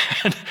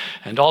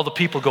 and all the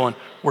people going,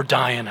 we're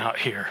dying out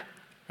here,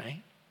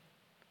 right?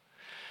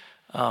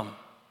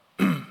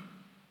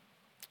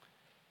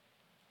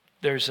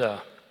 There's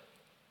a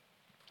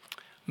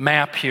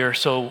map here.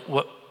 So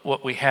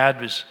what we had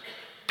was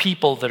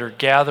people that are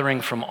gathering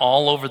from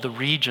all over the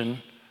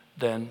region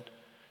then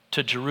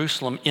to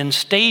Jerusalem in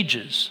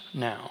stages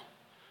now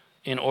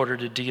in order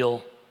to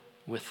deal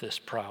with this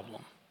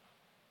problem.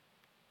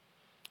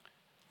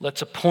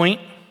 Let's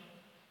appoint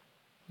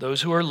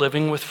those who are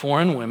living with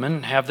foreign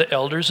women, have the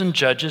elders and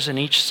judges in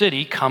each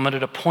city come at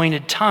an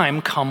appointed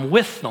time, come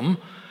with them,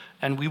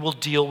 and we will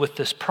deal with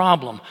this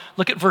problem.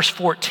 Look at verse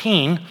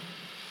 14.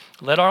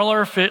 Let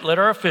our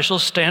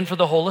officials stand for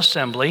the whole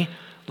assembly.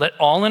 Let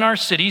all in our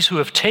cities who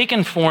have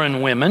taken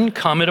foreign women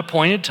come at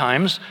appointed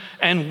times,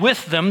 and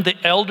with them the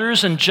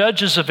elders and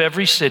judges of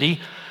every city,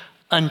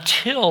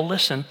 until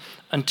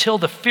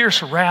the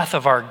fierce wrath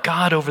of our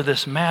God over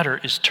this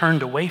matter is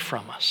turned away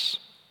from us.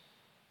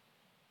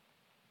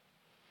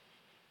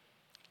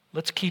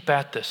 Let's keep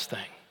at this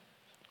thing.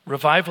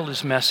 Revival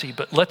is messy,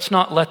 but let's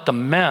not let the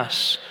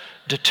mess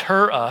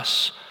deter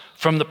us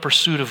from the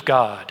pursuit of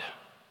God.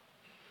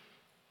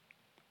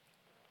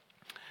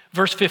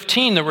 Verse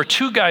 15, there were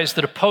two guys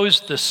that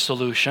opposed this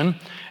solution,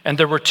 and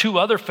there were two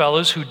other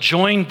fellows who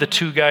joined the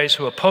two guys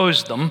who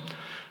opposed them,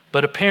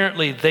 but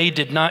apparently they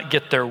did not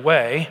get their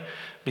way,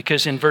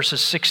 because in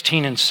verses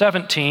 16 and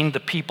 17, the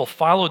people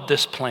followed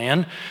this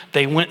plan.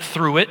 They went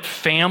through it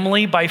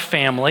family by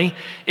family.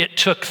 It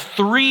took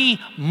 3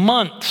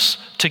 months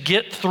to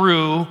get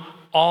through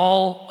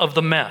all of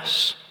the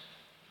mess.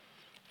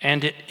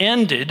 And it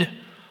ended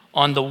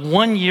on the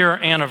 1-year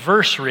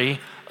anniversary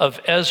of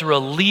Ezra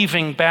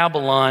leaving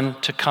Babylon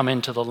to come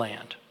into the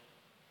land.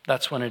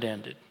 That's when it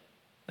ended.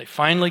 They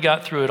finally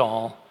got through it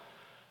all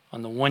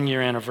on the 1-year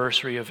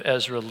anniversary of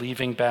Ezra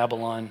leaving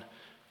Babylon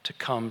to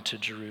come to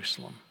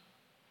Jerusalem.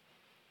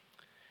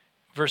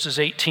 Verses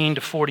 18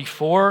 to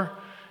 44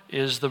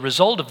 is the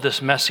result of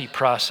this messy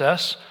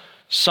process.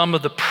 Some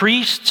of the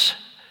priests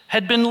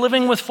had been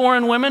living with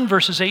foreign women,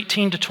 verses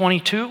 18 to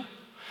 22.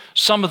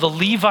 Some of the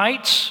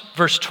Levites,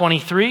 verse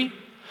 23.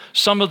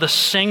 Some of the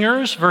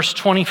singers, verse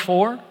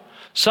 24.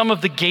 Some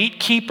of the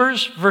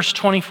gatekeepers, verse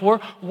 24.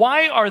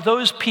 Why are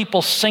those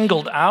people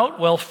singled out?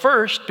 Well,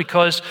 first,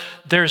 because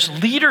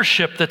there's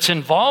leadership that's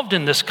involved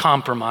in this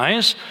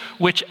compromise,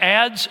 which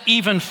adds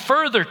even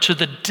further to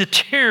the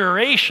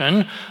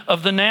deterioration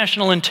of the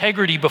national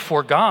integrity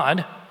before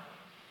God.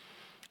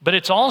 But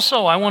it's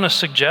also, I want to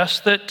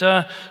suggest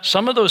that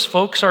some of those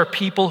folks are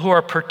people who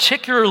are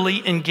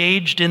particularly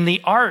engaged in the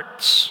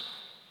arts.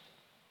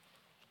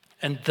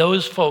 And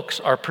those folks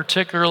are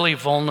particularly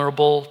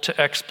vulnerable to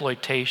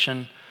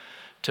exploitation,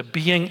 to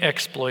being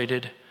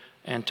exploited,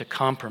 and to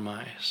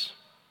compromise.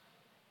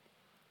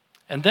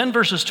 And then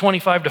verses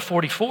 25 to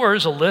 44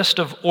 is a list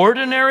of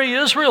ordinary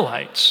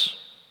Israelites.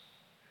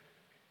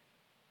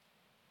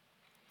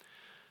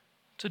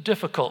 It's a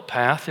difficult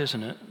path,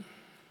 isn't it?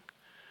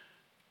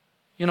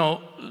 You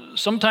know,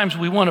 sometimes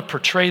we want to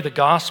portray the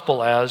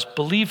gospel as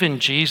believe in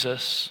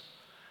Jesus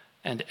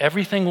and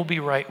everything will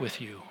be right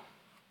with you.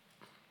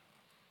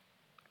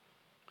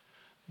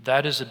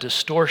 That is a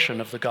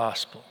distortion of the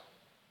gospel.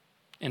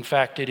 In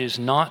fact, it is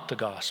not the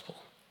gospel.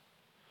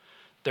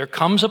 There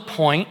comes a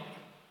point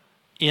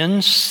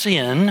in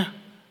sin,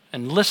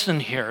 and listen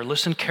here,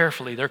 listen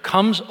carefully. There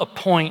comes a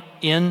point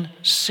in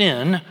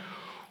sin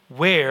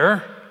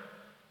where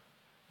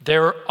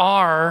there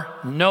are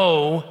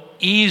no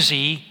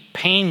easy,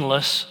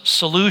 painless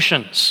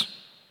solutions.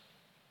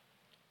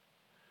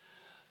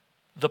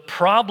 The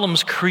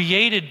problems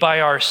created by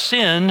our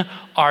sin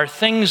are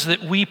things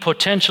that we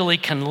potentially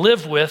can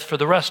live with for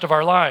the rest of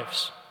our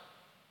lives.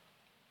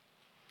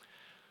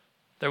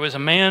 There was a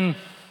man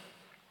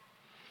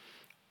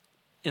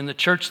in the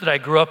church that I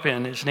grew up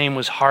in. His name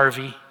was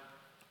Harvey.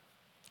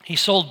 He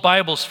sold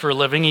Bibles for a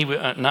living.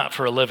 Not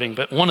for a living,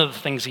 but one of the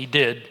things he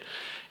did,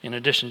 in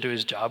addition to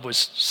his job,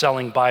 was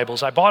selling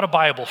Bibles. I bought a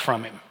Bible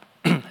from him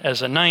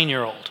as a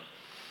 9-year-old.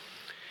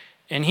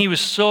 And he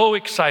was so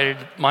excited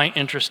at my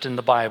interest in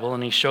the Bible,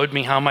 and he showed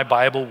me how my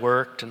Bible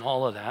worked and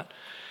all of that.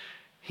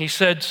 He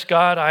said,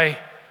 "Scott,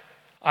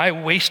 I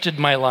wasted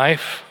my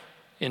life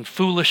in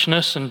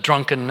foolishness and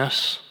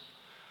drunkenness,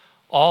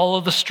 all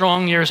of the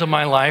strong years of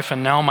my life,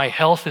 and now my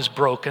health is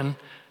broken,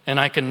 and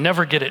I can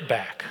never get it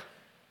back.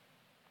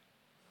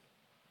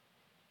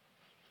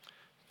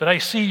 But I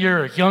see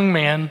you're a young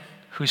man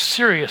who's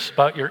serious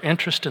about your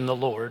interest in the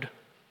Lord,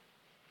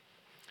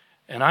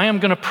 and I am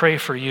going to pray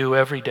for you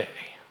every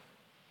day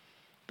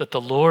that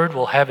the Lord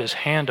will have his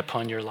hand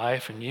upon your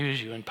life and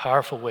use you in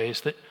powerful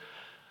ways that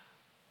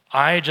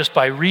I, just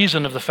by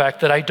reason of the fact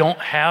that I don't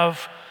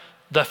have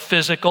the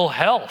physical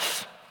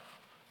health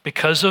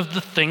because of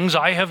the things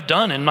I have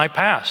done in my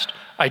past.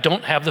 I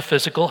don't have the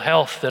physical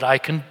health that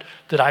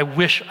I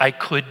wish I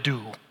could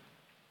do."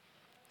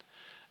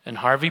 And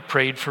Harvey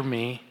prayed for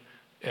me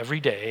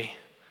every day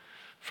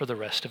for the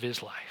rest of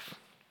his life.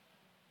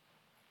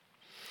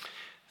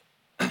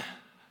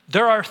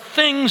 There are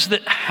things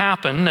that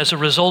happen as a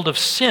result of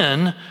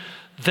sin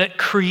that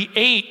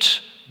create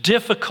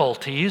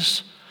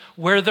difficulties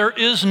where there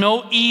is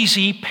no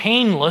easy,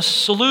 painless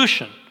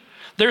solution.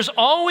 There's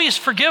always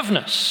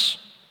forgiveness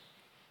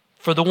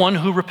for the one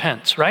who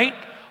repents, right?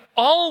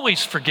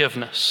 Always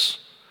forgiveness.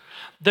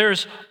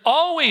 There's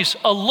always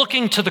a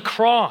looking to the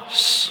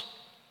cross.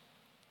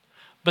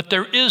 But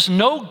there is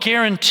no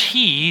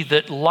guarantee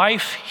that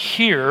life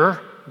here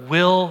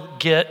will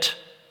get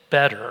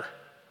better.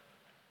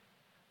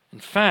 In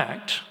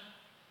fact,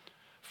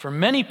 for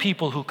many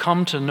people who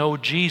come to know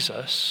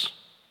Jesus,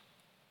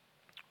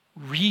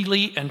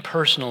 really and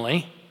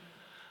personally,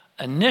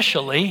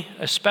 initially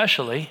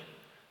especially,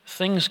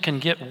 things can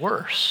get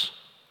worse.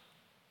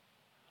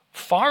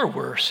 Far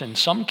worse in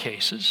some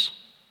cases.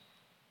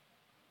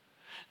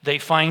 They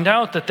find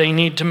out that they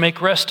need to make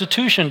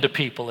restitution to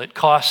people. It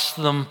costs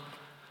them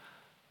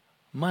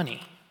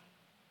money.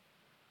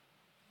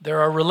 There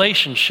are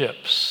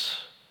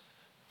relationships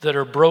that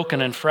are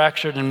broken and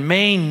fractured and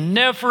may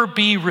never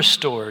be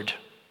restored.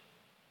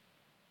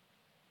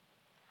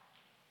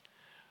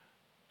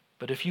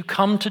 But if you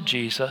come to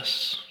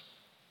Jesus,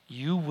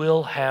 you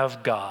will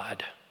have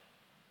God.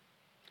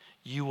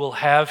 You will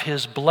have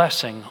his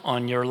blessing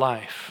on your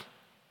life.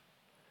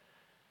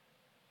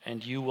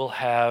 And you will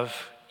have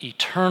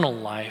eternal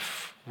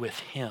life with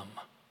him.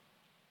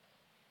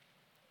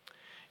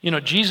 You know,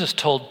 Jesus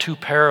told 2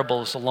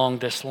 parables along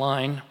this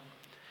line.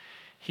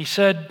 He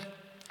said,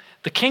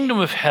 "The kingdom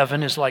of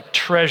heaven is like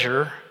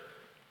treasure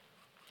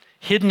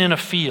hidden in a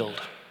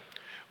field,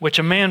 which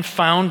a man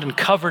found and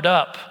covered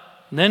up.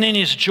 And then in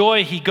his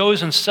joy, he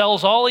goes and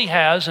sells all he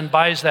has and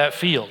buys that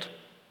field."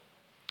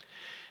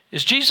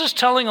 Is Jesus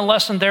telling a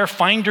lesson there,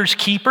 finders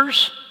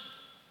keepers?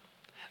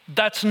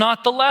 That's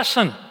not the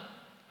lesson.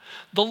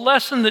 The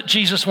lesson that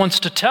Jesus wants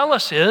to tell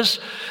us is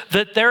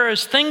that there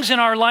is things in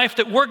our life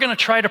that we're going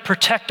to try to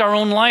protect our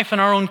own life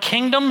and our own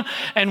kingdom.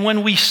 And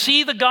when we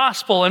see the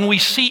gospel and we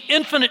see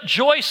infinite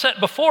joy set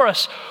before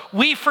us,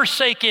 we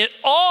forsake it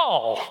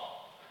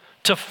all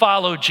to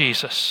follow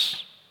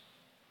Jesus.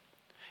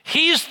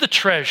 He's the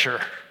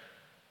treasure.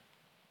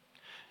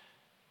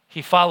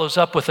 He follows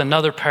up with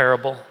another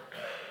parable.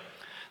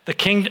 The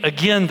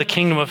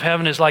kingdom of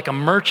heaven is like a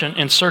merchant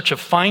in search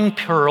of fine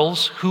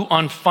pearls who,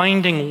 on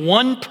finding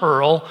one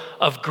pearl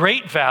of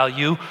great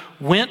value,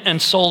 went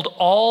and sold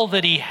all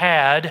that he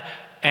had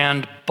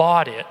and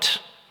bought it.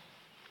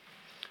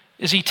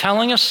 Is he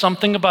telling us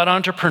something about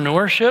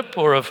entrepreneurship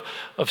or of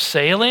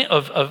selling,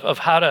 of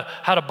how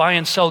to buy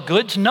and sell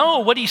goods? No,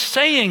 what he's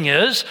saying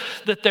is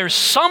that there's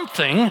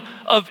something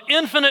of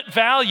infinite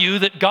value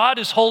that God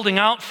is holding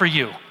out for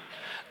you.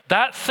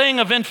 That thing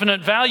of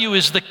infinite value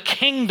is the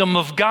kingdom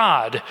of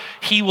God.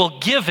 He will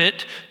give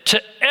it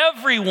to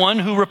everyone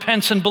who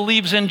repents and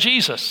believes in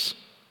Jesus.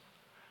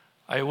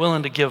 Are you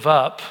willing to give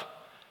up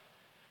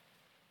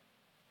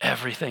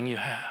everything you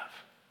have?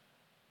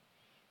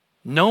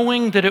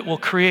 Knowing that it will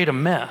create a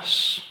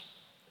mess.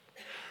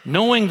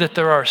 Knowing that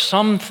there are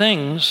some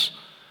things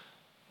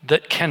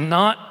that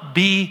cannot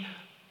be,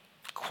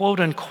 quote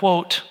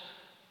unquote,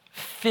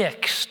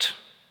 fixed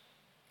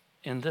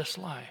in this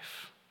life.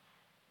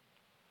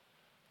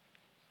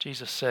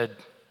 Jesus said,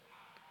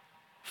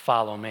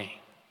 "Follow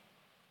me."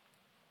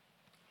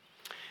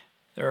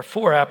 There are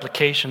 4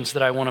 applications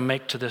that I want to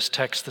make to this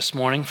text this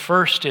morning.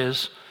 First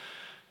is,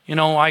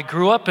 I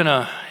grew up in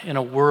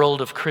a world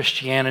of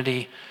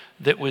Christianity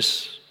that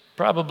was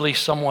probably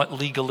somewhat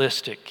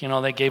legalistic.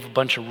 They gave a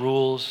bunch of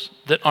rules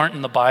that aren't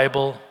in the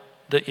Bible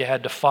that you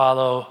had to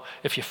follow.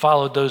 If you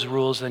followed those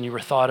rules, then you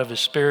were thought of as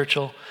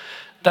spiritual.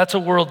 That's a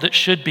world that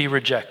should be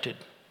rejected,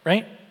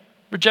 right?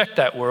 Reject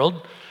that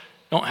world.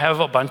 Don't have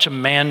a bunch of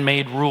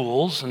man-made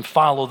rules and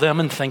follow them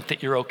and think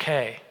that you're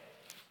okay.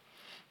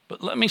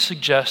 But let me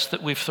suggest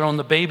that we've thrown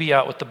the baby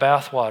out with the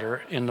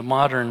bathwater in the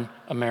modern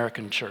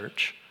American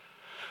church,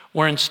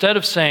 Where instead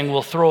of saying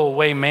we'll throw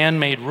away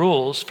man-made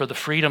rules for the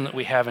freedom that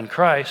we have in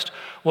Christ,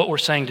 what we're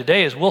saying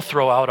today is we'll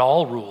throw out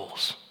all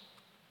rules.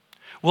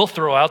 We'll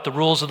throw out the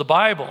rules of the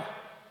Bible.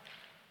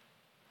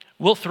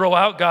 We'll throw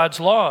out God's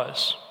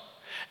laws.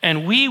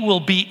 And we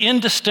will be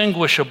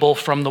indistinguishable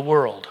from the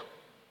world.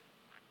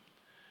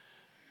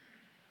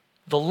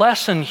 The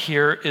lesson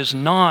here is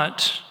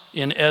not,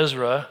 in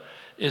Ezra,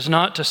 is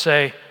not to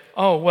say,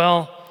 oh,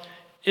 well,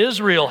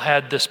 Israel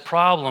had this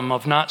problem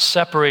of not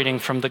separating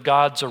from the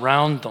gods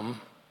around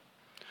them.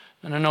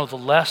 And no, the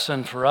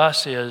lesson for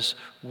us is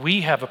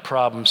we have a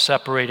problem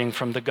separating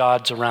from the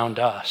gods around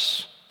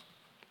us.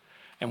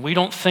 And we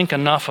don't think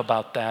enough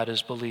about that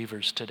as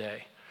believers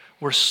today.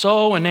 We're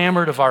so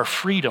enamored of our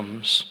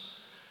freedoms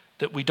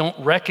that we don't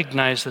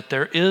recognize that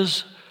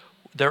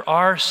there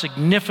are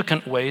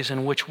significant ways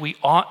in which we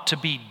ought to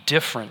be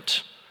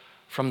different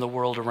from the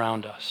world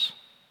around us.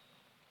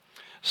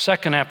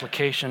 Second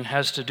application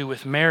has to do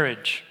with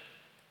marriage.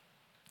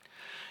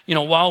 You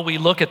know, while we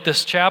look at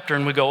this chapter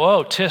and we go,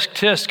 oh, tisk,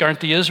 tisk, aren't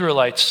the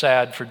Israelites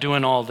sad for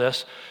doing all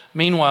this?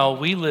 Meanwhile,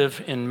 we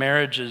live in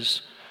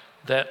marriages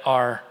that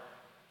are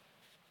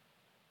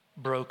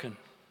broken,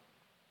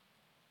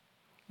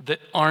 that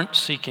aren't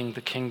seeking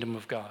the kingdom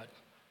of God.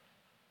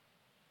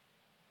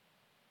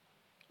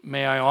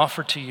 May I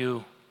offer to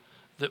you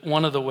that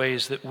one of the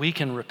ways that we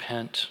can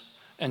repent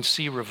and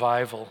see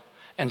revival,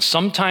 and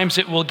sometimes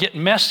it will get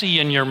messy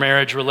in your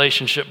marriage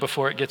relationship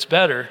before it gets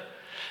better,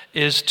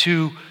 is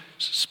to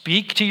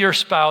speak to your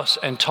spouse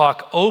and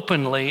talk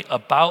openly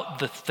about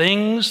the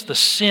things, the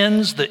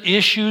sins, the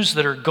issues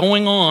that are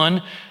going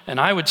on. And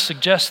I would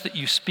suggest that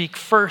you speak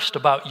first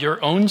about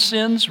your own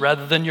sins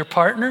rather than your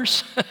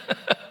partner's.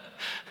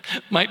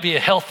 Might be a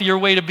healthier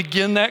way to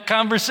begin that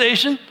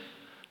conversation.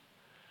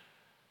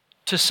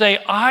 To say,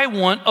 I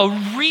want a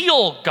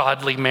real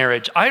godly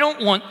marriage. I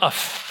don't want a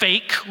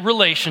fake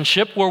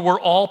relationship where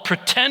we're all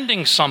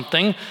pretending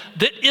something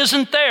that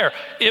isn't there.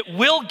 It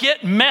will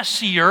get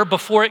messier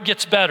before it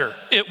gets better.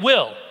 It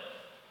will.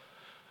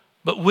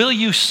 But will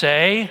you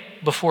say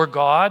before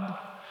God,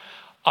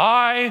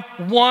 I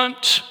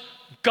want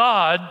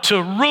God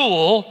to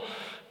rule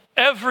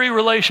every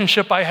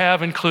relationship I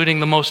have, including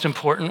the most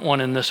important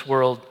one in this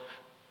world,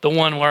 the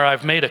one where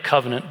I've made a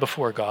covenant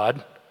before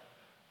God,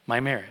 my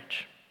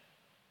marriage.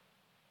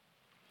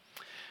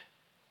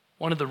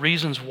 One of the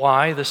reasons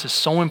why this is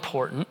so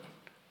important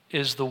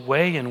is the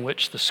way in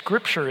which the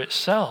Scripture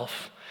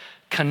itself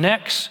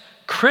connects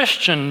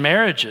Christian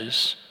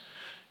marriages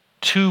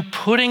to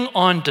putting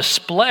on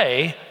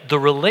display the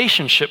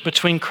relationship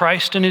between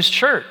Christ and His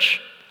church.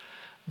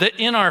 That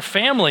in our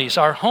families,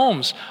 our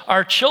homes,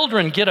 our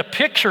children get a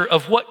picture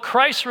of what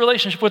Christ's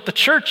relationship with the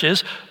church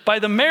is by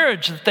the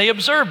marriage that they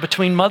observe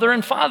between mother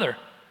and father.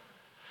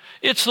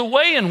 It's the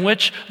way in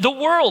which the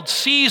world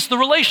sees the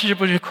relationship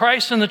between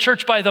Christ and the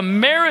church by the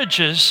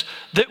marriages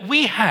that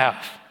we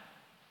have.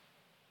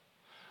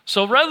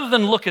 So rather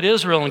than look at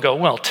Israel and go,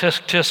 well,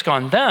 tisk, tisk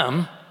on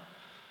them,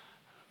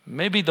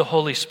 maybe the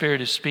Holy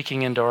Spirit is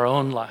speaking into our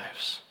own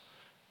lives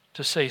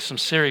to say some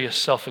serious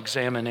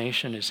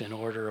self-examination is in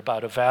order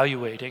about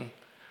evaluating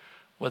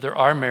whether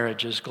our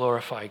marriages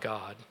glorify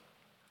God.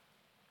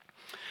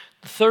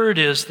 The third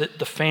is that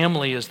the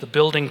family is the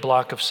building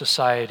block of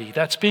society.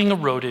 That's being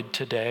eroded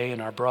today in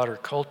our broader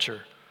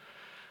culture.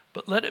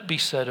 But let it be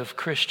said of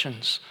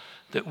Christians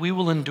that we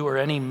will endure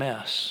any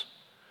mess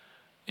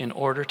in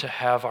order to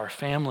have our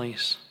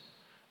families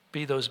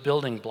be those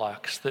building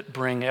blocks that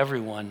bring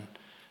everyone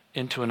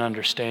into an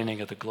understanding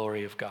of the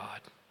glory of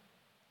God.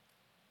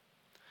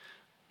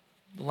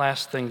 The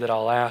last thing that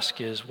I'll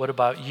ask is, what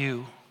about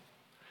you?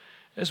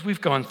 As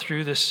we've gone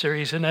through this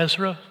series in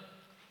Ezra,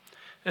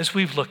 as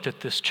we've looked at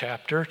this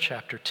chapter,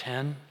 chapter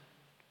 10,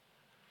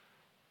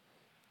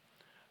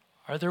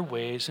 are there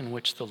ways in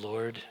which the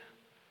Lord,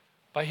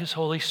 by His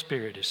Holy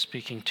Spirit, is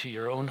speaking to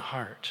your own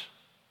heart?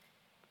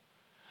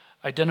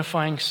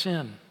 Identifying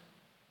sin.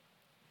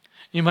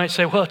 You might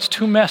say, well, it's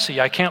too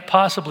messy. I can't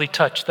possibly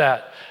touch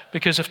that.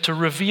 Because if to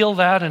reveal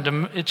that,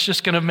 it's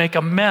just going to make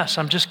a mess.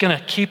 I'm just going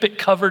to keep it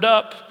covered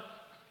up.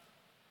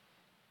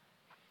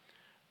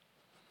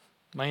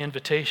 My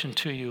invitation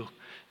to you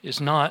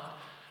is not,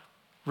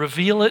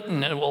 reveal it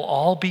and it will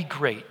all be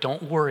great.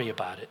 Don't worry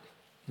about it.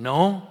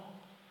 No.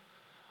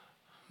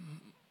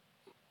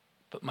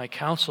 But my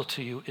counsel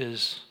to you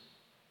is,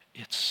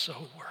 it's so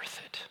worth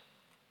it.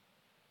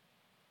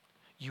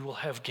 You will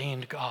have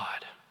gained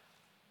God.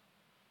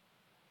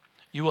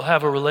 You will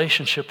have a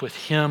relationship with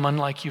Him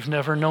unlike you've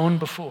never known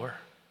before.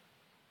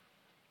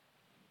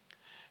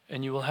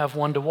 And you will have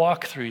one to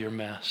walk through your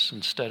mess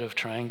instead of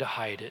trying to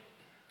hide it.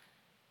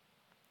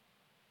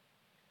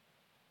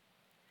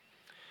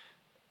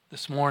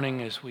 This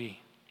morning, as we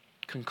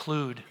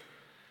conclude,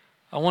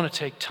 I want to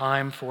take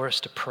time for us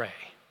to pray.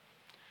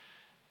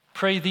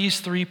 Pray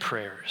these 3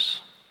 prayers.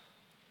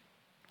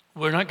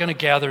 We're not going to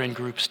gather in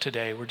groups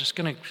today. We're just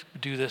going to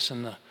do this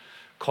in the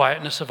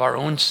quietness of our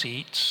own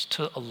seats,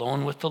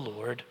 alone with the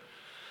Lord.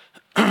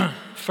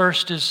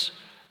 First is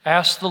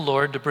ask the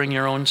Lord to bring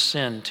your own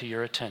sin to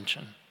your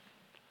attention.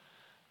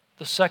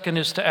 The second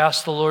is to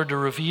ask the Lord to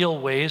reveal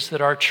ways that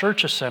our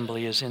church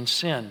assembly is in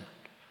sin.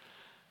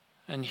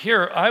 And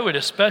here I would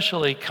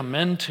especially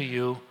commend to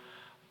you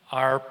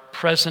our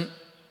present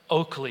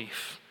Oak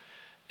Leaf.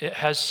 It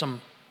has some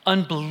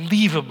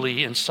unbelievably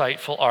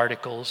insightful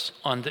articles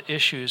on the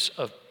issues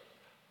of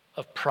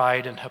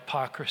pride and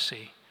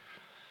hypocrisy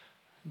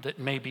that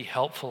may be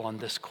helpful on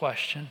this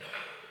question.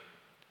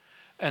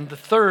 And the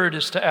third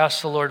is to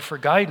ask the Lord for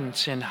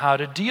guidance in how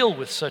to deal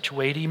with such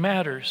weighty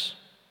matters.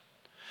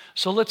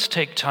 So let's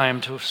take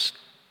time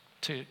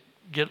to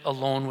get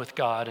alone with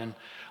God, and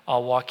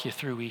I'll walk you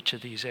through each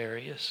of these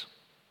areas.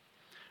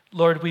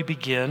 Lord, we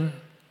begin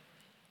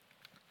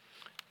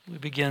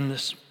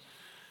this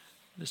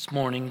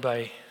morning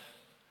by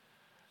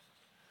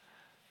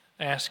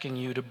asking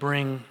you to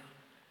bring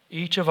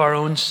each of our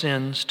own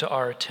sins to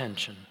our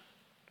attention.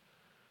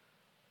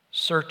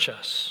 Search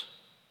us.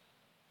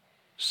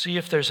 See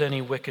if there's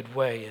any wicked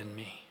way in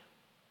me.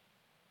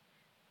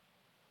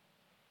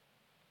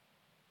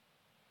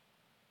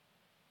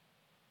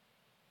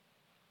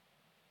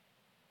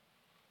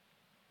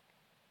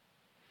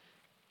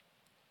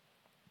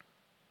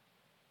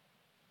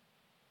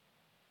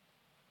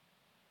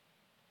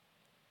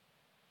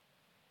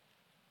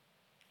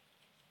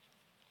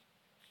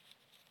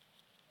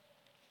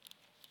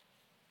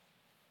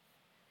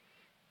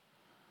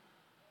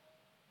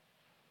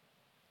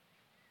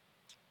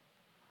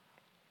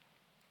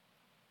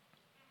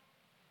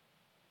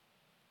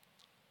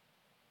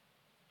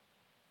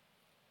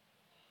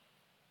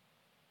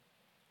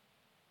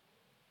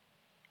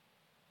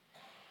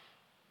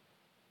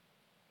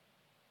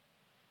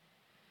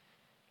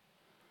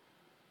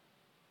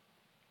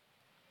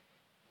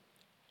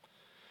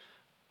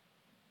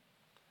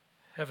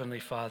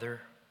 Heavenly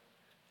Father,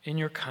 in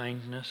your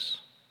kindness,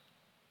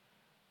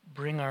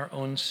 bring our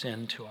own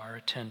sin to our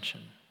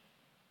attention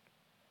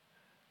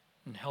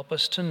and help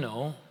us to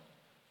know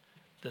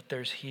that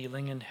there's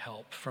healing and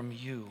help from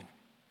you.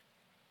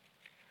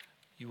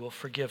 You will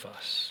forgive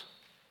us.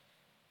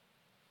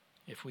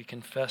 If we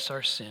confess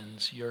our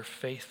sins, you're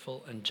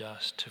faithful and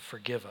just to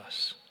forgive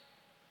us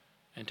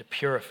and to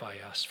purify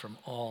us from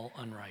all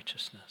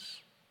unrighteousness.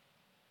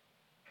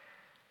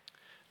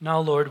 Now,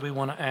 Lord, we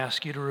want to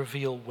ask you to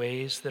reveal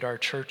ways that our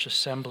church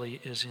assembly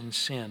is in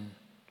sin.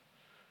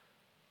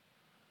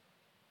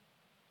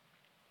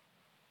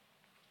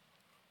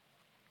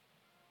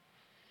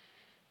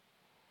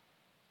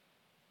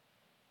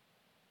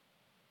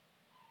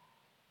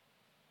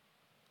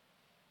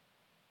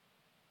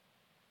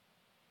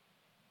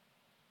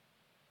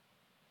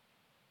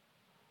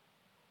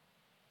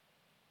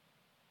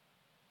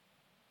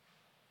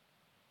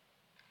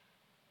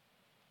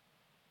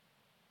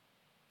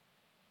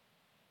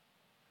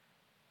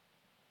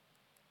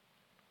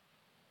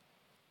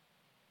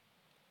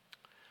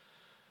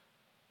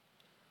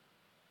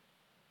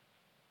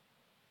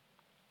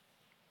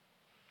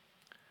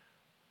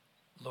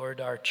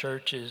 Lord, our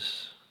church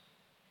is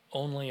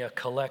only a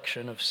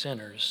collection of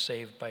sinners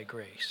saved by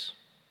grace.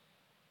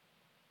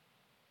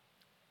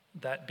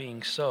 That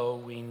being so,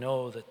 we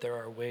know that there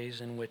are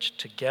ways in which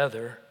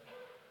together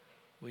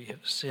we have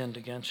sinned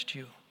against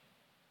you.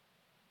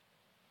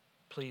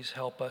 Please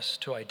help us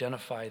to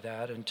identify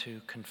that and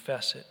to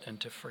confess it and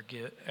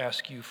to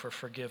ask you for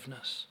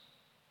forgiveness.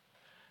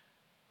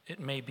 It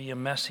may be a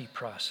messy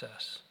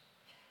process.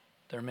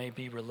 There may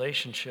be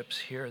relationships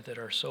here that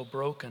are so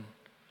broken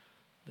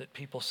that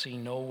people see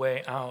no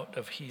way out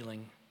of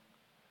healing.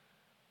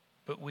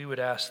 But we would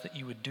ask that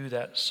you would do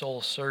that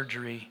soul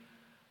surgery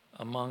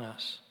among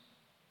us.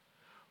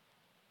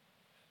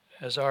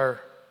 As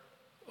our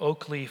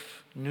Oak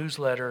Leaf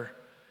newsletter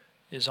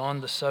is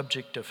on the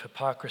subject of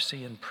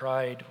hypocrisy and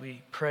pride,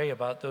 we pray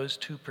about those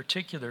two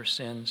particular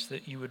sins,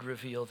 that you would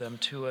reveal them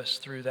to us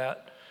through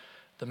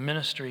the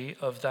ministry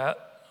of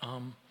that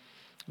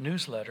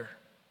newsletter,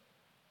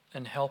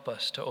 and help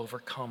us to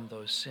overcome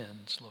those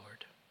sins,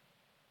 Lord.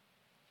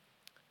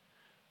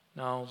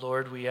 Now,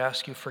 Lord, we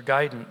ask you for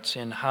guidance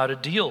in how to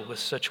deal with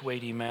such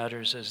weighty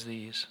matters as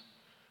these.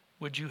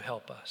 Would you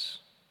help us?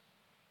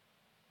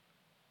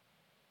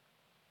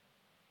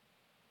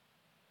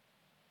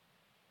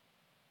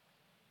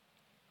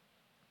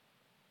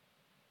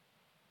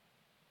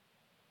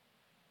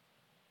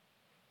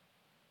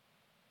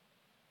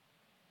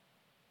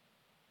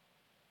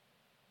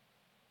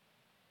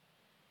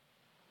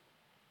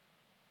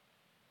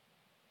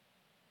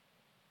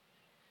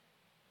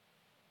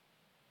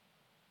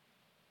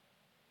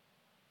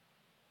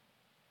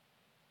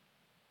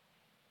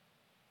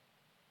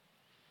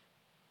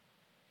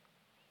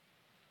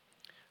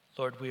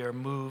 Lord, we are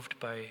moved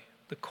by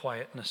the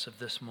quietness of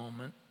this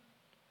moment.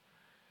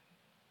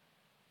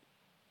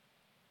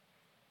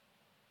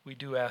 We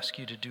do ask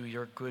you to do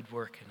your good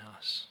work in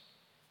us.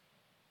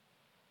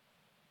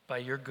 By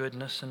your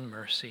goodness and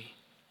mercy,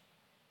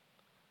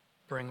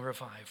 bring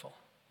revival,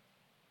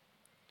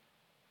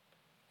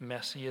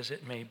 messy as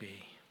it may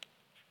be.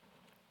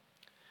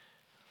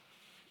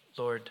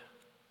 Lord,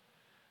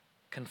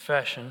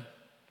 confession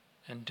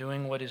and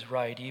doing what is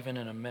right, even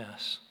in a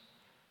mess,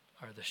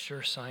 are the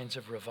sure signs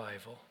of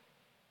revival.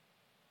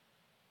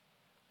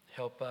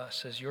 help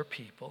us as your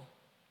people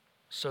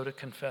so to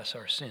confess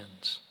our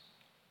sins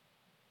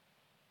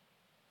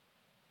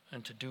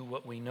and to do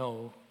what we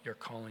know you're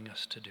calling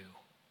us to do.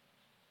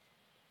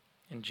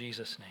 In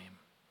Jesus' name,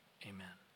 amen.